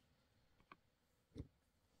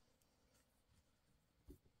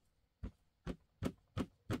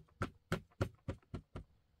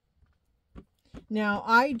 Now,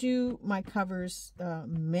 I do my covers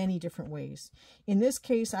many different ways. In this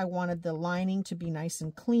case, I wanted the lining to be nice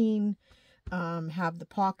and clean, have the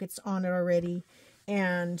pockets on it already,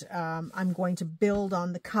 and I'm going to build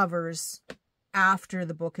on the covers after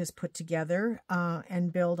the book is put together,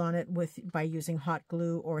 and build on it by using hot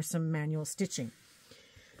glue or some manual stitching.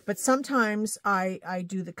 But sometimes I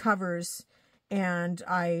do the covers, and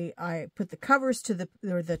I put the covers to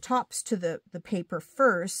the tops to the paper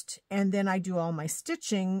first, and then I do all my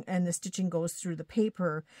stitching, and the stitching goes through the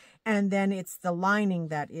paper, and then it's the lining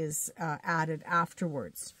that is added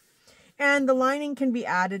afterwards. And the lining can be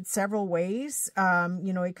added several ways.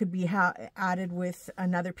 You know, it could be added with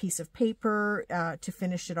another piece of paper to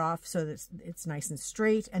finish it off so that it's nice and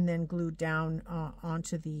straight, and then glued down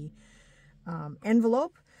onto the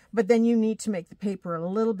envelope. But then you need to make the paper a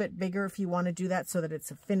little bit bigger if you want to do that, so that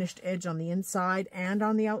it's a finished edge on the inside and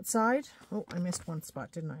on the outside. Oh, I missed one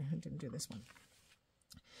spot, didn't I? I didn't do this one.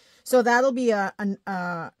 So that'll be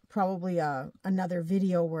probably another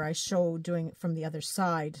video where I show doing it from the other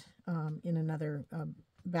side in another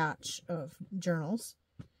batch of journals.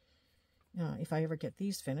 If I ever get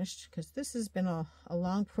these finished, because this has been a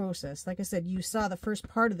long process. Like I said, you saw the first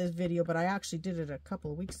part of this video, but I actually did it a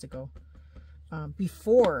couple of weeks ago.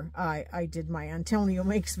 Before I did my Antonio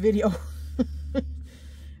Makes video.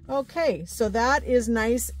 Okay, so that is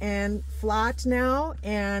nice and flat now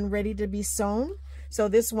and ready to be sewn. So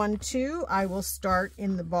this one too, I will start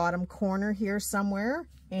in the bottom corner here somewhere,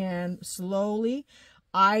 and slowly.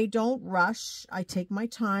 I don't rush. I take my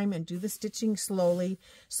time and do the stitching slowly,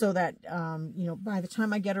 so that, you know, by the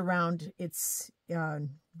time I get around, it's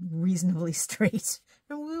reasonably straight.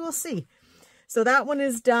 And we will see. So that one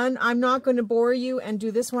is done. I'm not going to bore you and do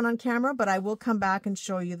this one on camera, but I will come back and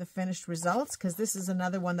show you the finished results, because this is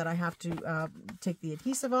another one that I have to take the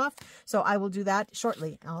adhesive off. So I will do that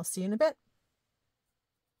shortly. I'll see you in a bit.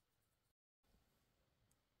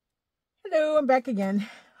 Hello, I'm back again.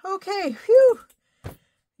 Okay, phew.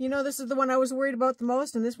 You know, this is the one I was worried about the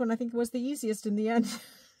most, and this one I think was the easiest in the end.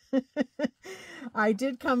 I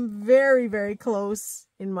did come very, very close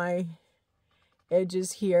in my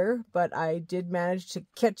edges here, but I did manage to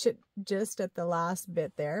catch it just at the last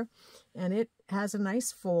bit there, and it has a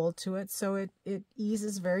nice fold to it, so it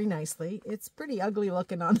eases very nicely. It's pretty ugly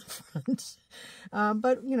looking on the front,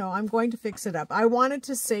 but you know, I'm going to fix it up. I wanted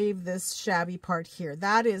to save this shabby part here.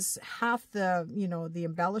 That is half the, you know, the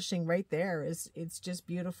embellishing right there. It's just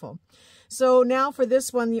beautiful. So now for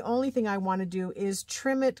this one, the only thing I want to do is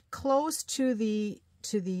trim it close to the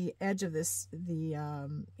edge of this, the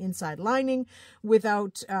inside lining,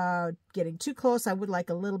 without getting too close. I would like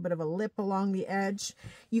a little bit of a lip along the edge.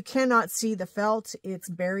 You cannot see the felt, it's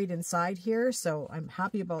buried inside here, so I'm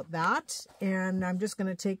happy about that. And I'm just going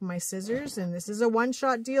to take my scissors, and this is a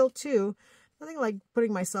one-shot deal too. Nothing like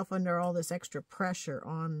putting myself under all this extra pressure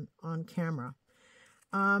on camera.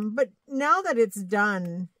 But now that it's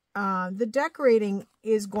done, the decorating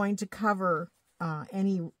is going to cover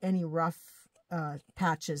any rough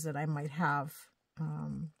patches that I might have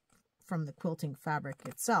from the quilting fabric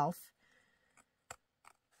itself,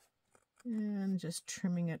 and just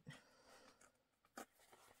trimming it.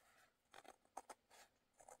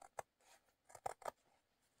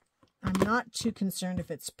 I'm not too concerned if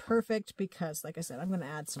it's perfect because, like I said, I'm going to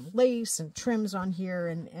add some lace and trims on here,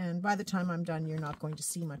 and by the time I'm done, you're not going to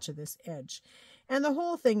see much of this edge. And the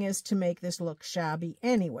whole thing is to make this look shabby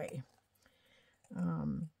anyway.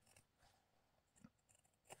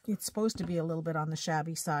 It's supposed to be a little bit on the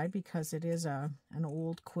shabby side because it is an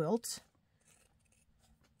old quilt.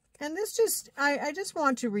 And this just, I just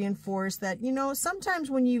want to reinforce that, you know, sometimes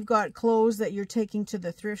when you've got clothes that you're taking to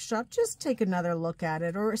the thrift shop, just take another look at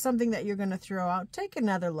it, or something that you're going to throw out, take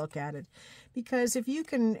another look at it. Because if you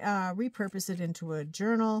can repurpose it into a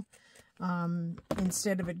journal,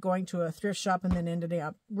 instead of it going to a thrift shop and then ending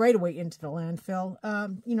up right away into the landfill,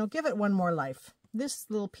 you know, give it one more life. This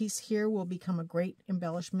little piece here will become a great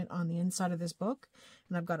embellishment on the inside of this book.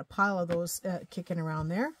 And I've got a pile of those kicking around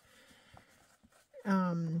there.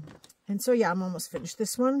 And so, yeah, I'm almost finished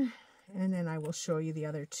this one. And then I will show you the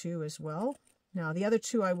other two as well. Now, the other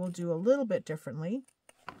two I will do a little bit differently.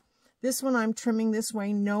 This one I'm trimming this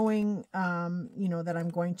way, knowing, you know, that I'm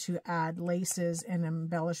going to add laces and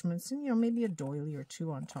embellishments and, you know, maybe a doily or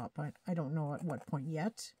two on top. I don't know at what point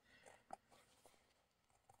yet.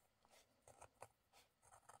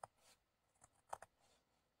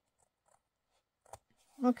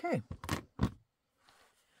 Okay,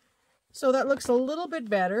 so that looks a little bit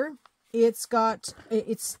better. It's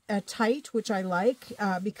tight, which I like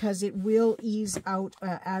because it will ease out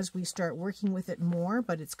as we start working with it more,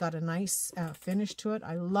 but it's got a nice finish to it.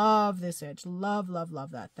 I love this edge. Love, love,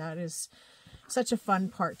 love that. That is such a fun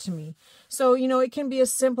part to me. So, you know, it can be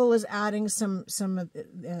as simple as adding some of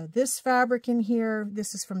this fabric in here.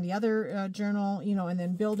 This is from the other journal, you know, and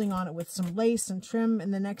then building on it with some lace and trim.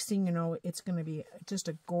 And the next thing you know, it's going to be just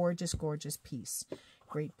a gorgeous, gorgeous piece.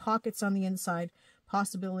 Great pockets on the inside.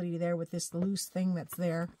 Possibility there with this loose thing that's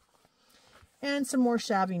there. And some more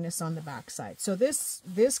shabbiness on the back side. So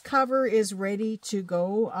this cover is ready to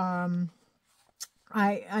go.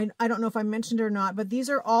 I don't know if I mentioned it or not, but these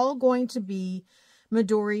are all going to be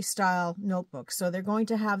Midori style notebooks. So they're going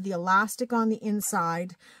to have the elastic on the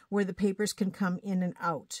inside where the papers can come in and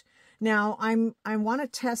out. Now I want to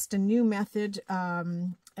test a new method,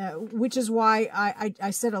 which is why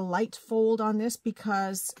I set a light fold on this,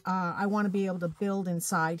 because I want to be able to build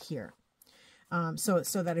inside here. So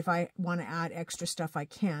that if I want to add extra stuff, I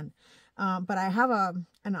can. But I have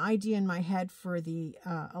an idea in my head for the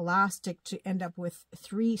elastic to end up with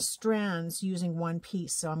 3 strands using one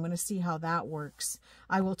piece. So I'm going to see how that works.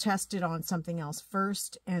 I will test it on something else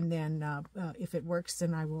first, and then if it works,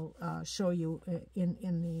 then I will show you in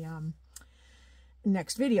the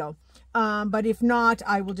next video. But if not,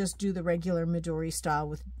 I will just do the regular Midori style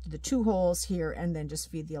with the 2 holes here and then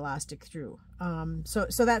just feed the elastic through. So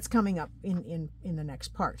that's coming up in the next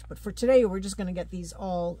part. But for today, we're just going to get these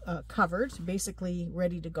all covered, basically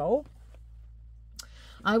ready to go.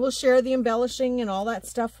 I will share the embellishing and all that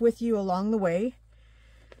stuff with you along the way.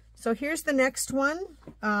 So here's the next one.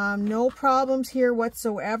 No problems here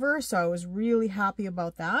whatsoever. So I was really happy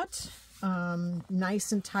about that.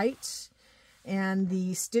 Nice and tight. And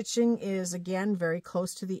the stitching is, again, very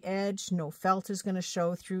close to the edge. No felt is going to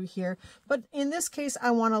show through here. But in this case,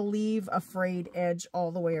 I want to leave a frayed edge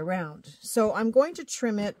all the way around. So I'm going to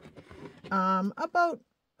trim it about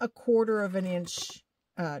 1/4 of an inch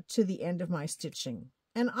to the end of my stitching.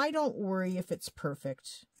 And I don't worry if it's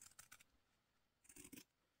perfect.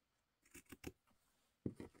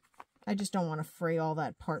 I just don't want to fray all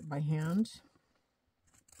that part by hand.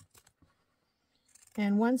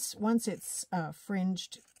 And once it's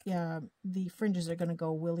fringed, the fringes are going to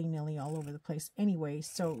go willy-nilly all over the place anyway,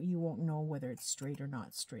 so you won't know whether it's straight or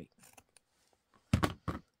not straight.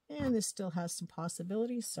 And this still has some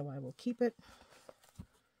possibilities, so I will keep it.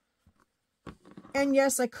 And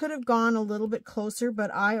yes, I could have gone a little bit closer,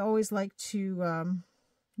 but I always like to,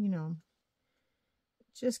 you know,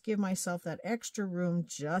 just give myself that extra room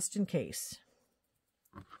just in case.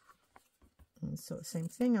 And so same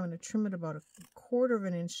thing, I'm going to trim it about 1/4 of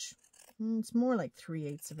an inch. It's more like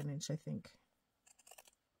 3/8 of an inch, I think,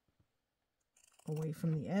 away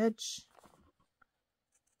from the edge.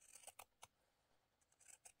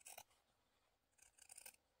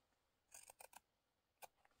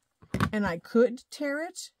 And I could tear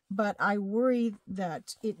it, but I worry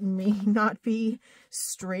that it may not be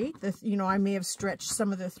straight. You know, I may have stretched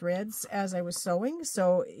some of the threads as I was sewing.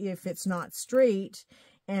 So if it's not straight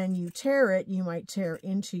and you tear it, you might tear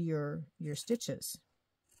into your stitches.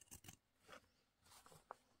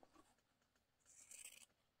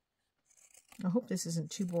 I hope this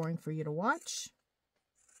isn't too boring for you to watch.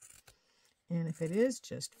 And if it is,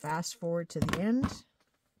 just fast forward to the end,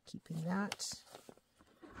 keeping that.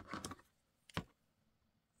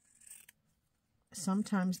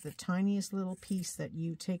 Sometimes the tiniest little piece that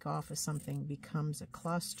you take off of something becomes a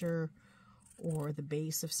cluster or the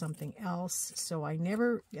base of something else. So I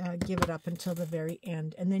never give it up until the very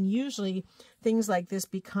end. And then usually things like this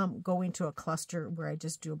go into a cluster where I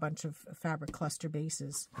just do a bunch of fabric cluster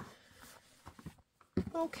bases.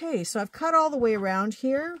 Okay, so I've cut all the way around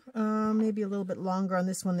here. Maybe a little bit longer on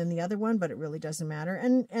this one than the other one, but it really doesn't matter.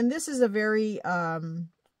 And this is a very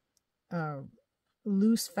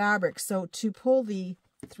loose fabric, so to pull the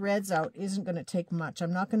threads out isn't going to take much.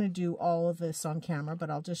 I'm not going to do all of this on camera,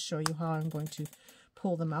 but I'll just show you how I'm going to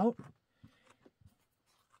pull them out.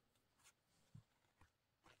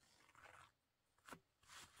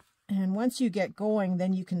 And once you get going,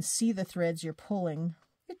 then you can see the threads you're pulling.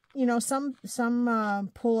 You know, some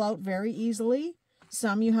pull out very easily.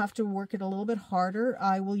 Some you have to work it a little bit harder.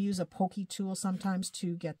 I will use a pokey tool sometimes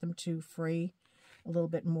to get them to fray a little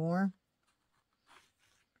bit more.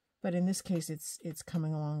 But in this case, it's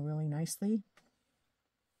coming along really nicely.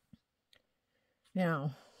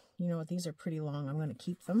 Now, you know what? These are pretty long. I'm going to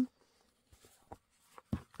keep them.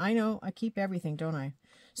 I know, I keep everything, don't I?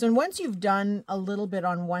 So once you've done a little bit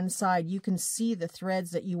on one side, you can see the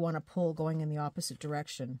threads that you want to pull going in the opposite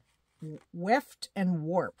direction. Weft and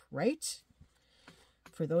warp, right?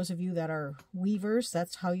 For those of you that are weavers,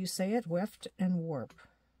 that's how you say it, weft and warp.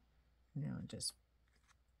 Now just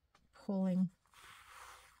pulling.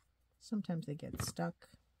 Sometimes they get stuck.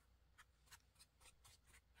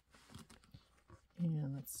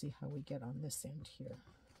 And let's see how we get on this end here.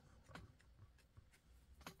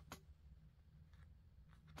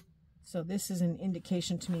 So this is an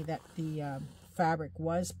indication to me that the fabric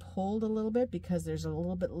was pulled a little bit because there's a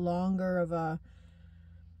little bit longer of a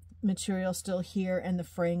material still here and the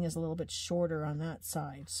fraying is a little bit shorter on that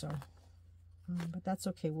side. So, but that's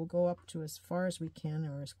okay. We'll go up to as far as we can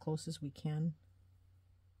or as close as we can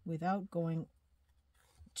without going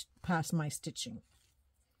past my stitching.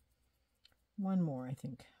 One more, I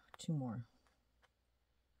think. 2 more.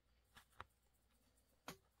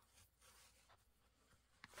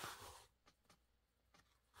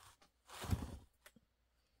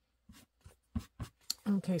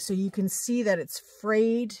 Okay, so you can see that it's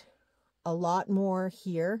frayed a lot more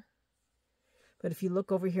here. But if you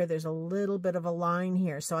look over here, there's a little bit of a line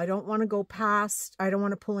here. So I don't want to go past, I don't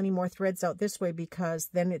want to pull any more threads out this way because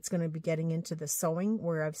then it's going to be getting into the sewing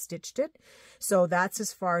where I've stitched it. So that's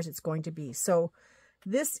as far as it's going to be. So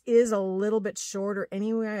this is a little bit shorter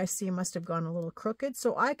anyway. I see it must have gone a little crooked.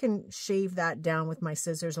 So I can shave that down with my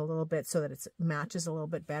scissors a little bit so that it matches a little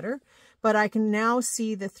bit better. But I can now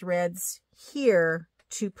see the threads here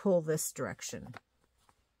to pull this direction.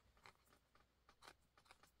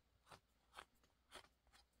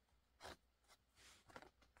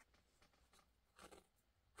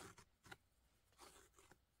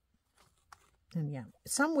 And yeah,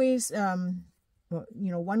 some ways, well,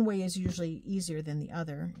 you know, one way is usually easier than the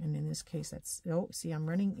other. And in this case, that's, oh, see, I'm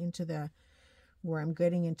running into where I'm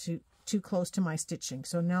getting into too close to my stitching.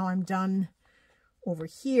 So now I'm done over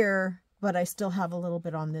here, but I still have a little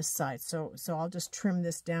bit on this side. So I'll just trim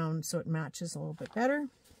this down so it matches a little bit better.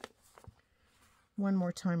 One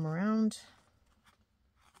more time around.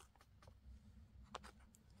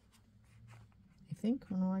 I think,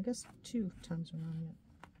 well, no, I guess 2 times around yet.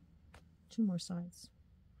 2 more sides.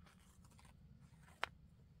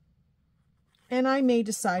 And I may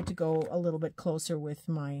decide to go a little bit closer with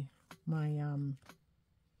my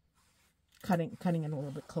cutting it a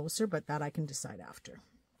little bit closer, but that I can decide after.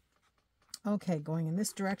 Okay, going in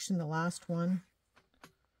this direction, the last one.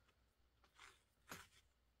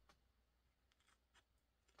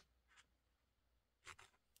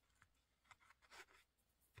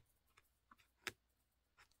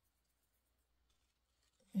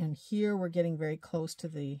 And here we're getting very close to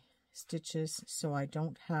the stitches, so I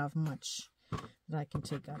don't have much that I can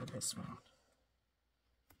take out of this one.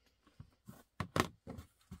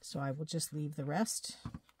 So I will just leave the rest.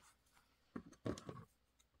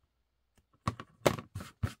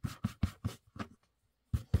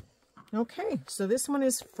 Okay, so this one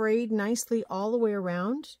is frayed nicely all the way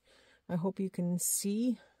around. I hope you can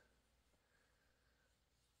see.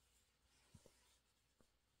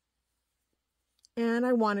 And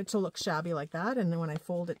I want it to look shabby like that. And then when I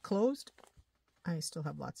fold it closed, I still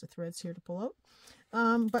have lots of threads here to pull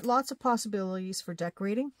out. But lots of possibilities for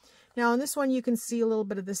decorating. Now on this one, you can see a little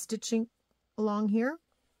bit of the stitching along here.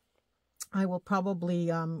 I will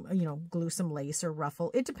probably, glue some lace or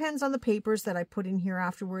ruffle. It depends on the papers that I put in here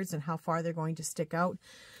afterwards and how far they're going to stick out,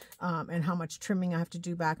 and how much trimming I have to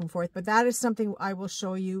do back and forth. But that is something I will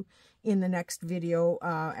show you in the next video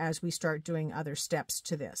as we start doing other steps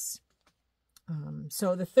to this.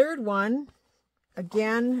 So the third one,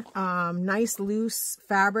 again, nice loose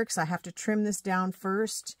fabrics. I have to trim this down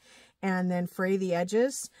first and then fray the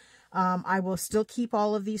edges. I will still keep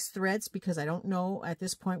all of these threads because I don't know at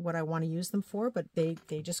this point what I want to use them for, but they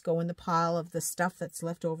just go in the pile of the stuff that's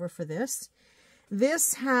left over for this.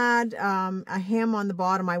 This had a hem on the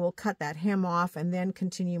bottom. I will cut that hem off and then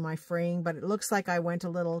continue my fraying, but it looks like I went a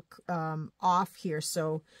little off here.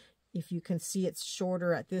 So if you can see, it's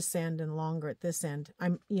shorter at this end and longer at this end.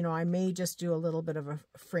 I may just do a little bit of a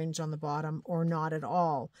fringe on the bottom or not at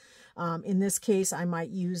all. In this case, I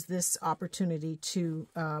might use this opportunity to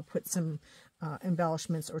put some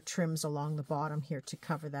embellishments or trims along the bottom here to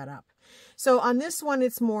cover that up. So on this one,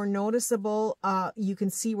 it's more noticeable. You can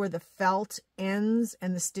see where the felt ends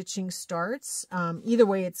and the stitching starts. Either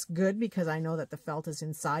way, it's good because I know that the felt is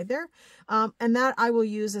inside there. And that I will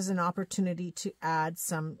use as an opportunity to add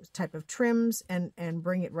some type of trims and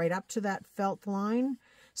bring it right up to that felt line,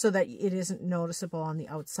 so that it isn't noticeable on the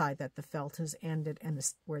outside that the felt has ended and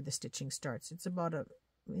where the stitching starts. It's about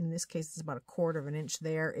in this case, it's about 1/4 of an inch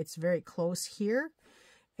there. It's very close here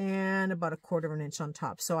and about 1/4 of an inch on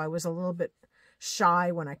top. So I was a little bit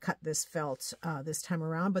shy when I cut this felt this time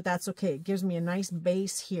around, but that's okay. It gives me a nice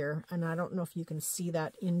base here, and I don't know if you can see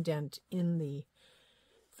that indent in the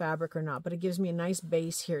fabric or not, but it gives me a nice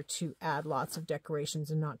base here to add lots of decorations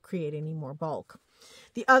and not create any more bulk.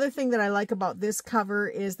 The other thing that I like about this cover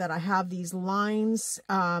is that I have these lines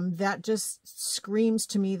that just screams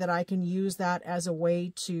to me that I can use that as a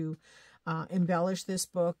way to embellish this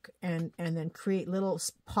book and then create little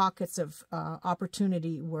pockets of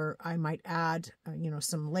opportunity where I might add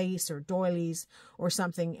some lace or doilies or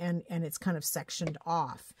something, and it's kind of sectioned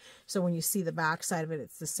off. So when you see the back side of it,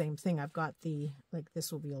 it's the same thing. I've got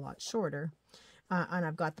this will be a lot shorter. And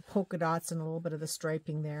I've got the polka dots and a little bit of the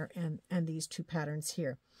striping there, and these two patterns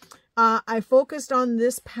here. I focused on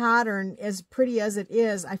this pattern, as pretty as it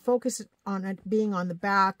is. I focused on it being on the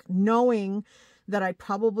back, knowing that I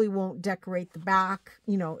probably won't decorate the back,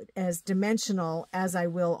 as dimensional as I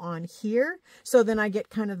will on here. So then I get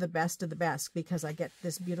kind of the best of the best, because I get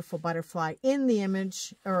this beautiful butterfly in the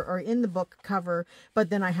image or in the book cover, but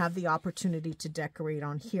then I have the opportunity to decorate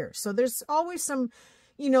on here. So there's always some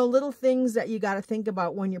little things that you got to think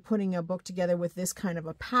about when you're putting a book together with this kind of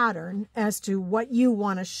a pattern as to what you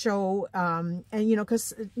want to show. And,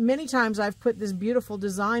 because many times I've put this beautiful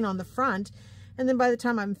design on the front, and then by the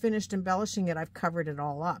time I'm finished embellishing it, I've covered it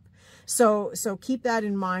all up. So keep that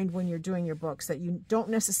in mind when you're doing your books, that you don't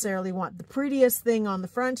necessarily want the prettiest thing on the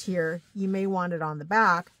front here. You may want it on the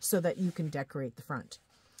back so that you can decorate the front.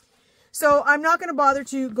 So I'm not going to bother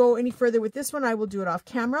to go any further with this one. I will do it off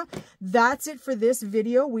camera. That's it for this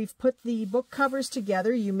video. We've put the book covers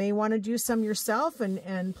together. You may want to do some yourself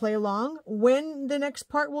and play along. When the next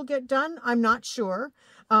part will get done, I'm not sure.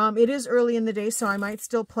 It is early in the day, so I might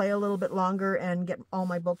still play a little bit longer and get all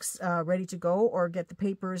my books ready to go, or get the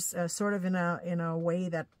papers sort of in a way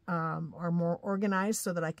that are more organized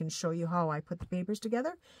so that I can show you how I put the papers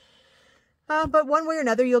together. But one way or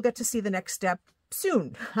another, you'll get to see the next step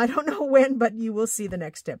soon. I don't know when, but you will see the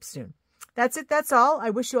next step soon. That's it. That's all. I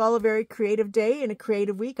wish you all a very creative day and a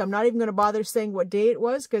creative week. I'm not even going to bother saying what day it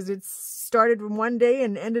was, because it started from one day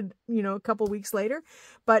and ended, a couple weeks later.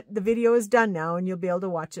 But the video is done now, and you'll be able to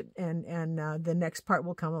watch it, and the next part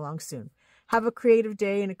will come along soon. Have a creative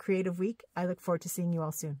day and a creative week. I look forward to seeing you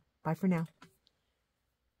all soon. Bye for now.